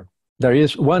Schumpeter. There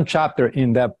is one chapter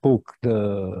in that book,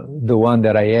 the one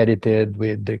that I edited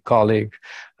with the colleague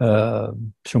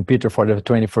Schumpeter for the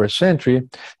 21st century.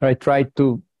 I tried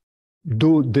to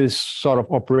do this sort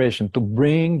of operation to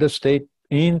bring the state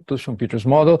into Schumpeter's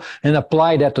model and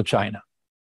apply that to China,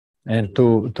 and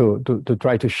to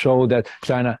try to show that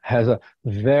China has a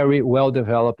very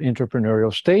well-developed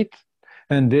entrepreneurial state,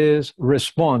 and this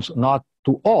responds not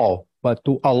to all, but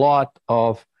to a lot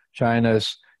of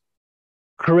China's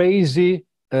crazy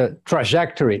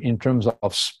trajectory in terms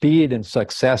of speed and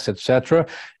success, etc.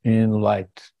 In like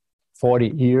 40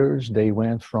 years, they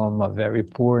went from a very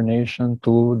poor nation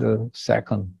to the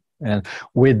second, and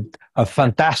with a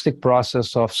fantastic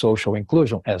process of social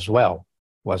inclusion as well.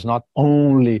 Was not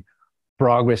only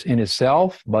progress in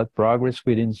itself, but progress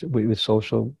with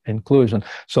social inclusion.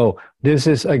 So this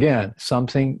is, again,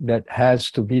 something that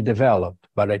has to be developed,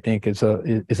 but I think it's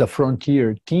a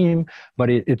frontier team,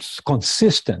 but it's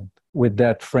consistent with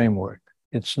that framework.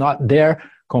 It's not there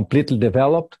completely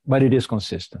developed, but it is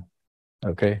consistent.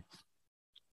 Okay.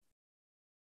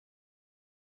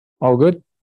 All good?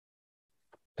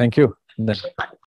 Thank you.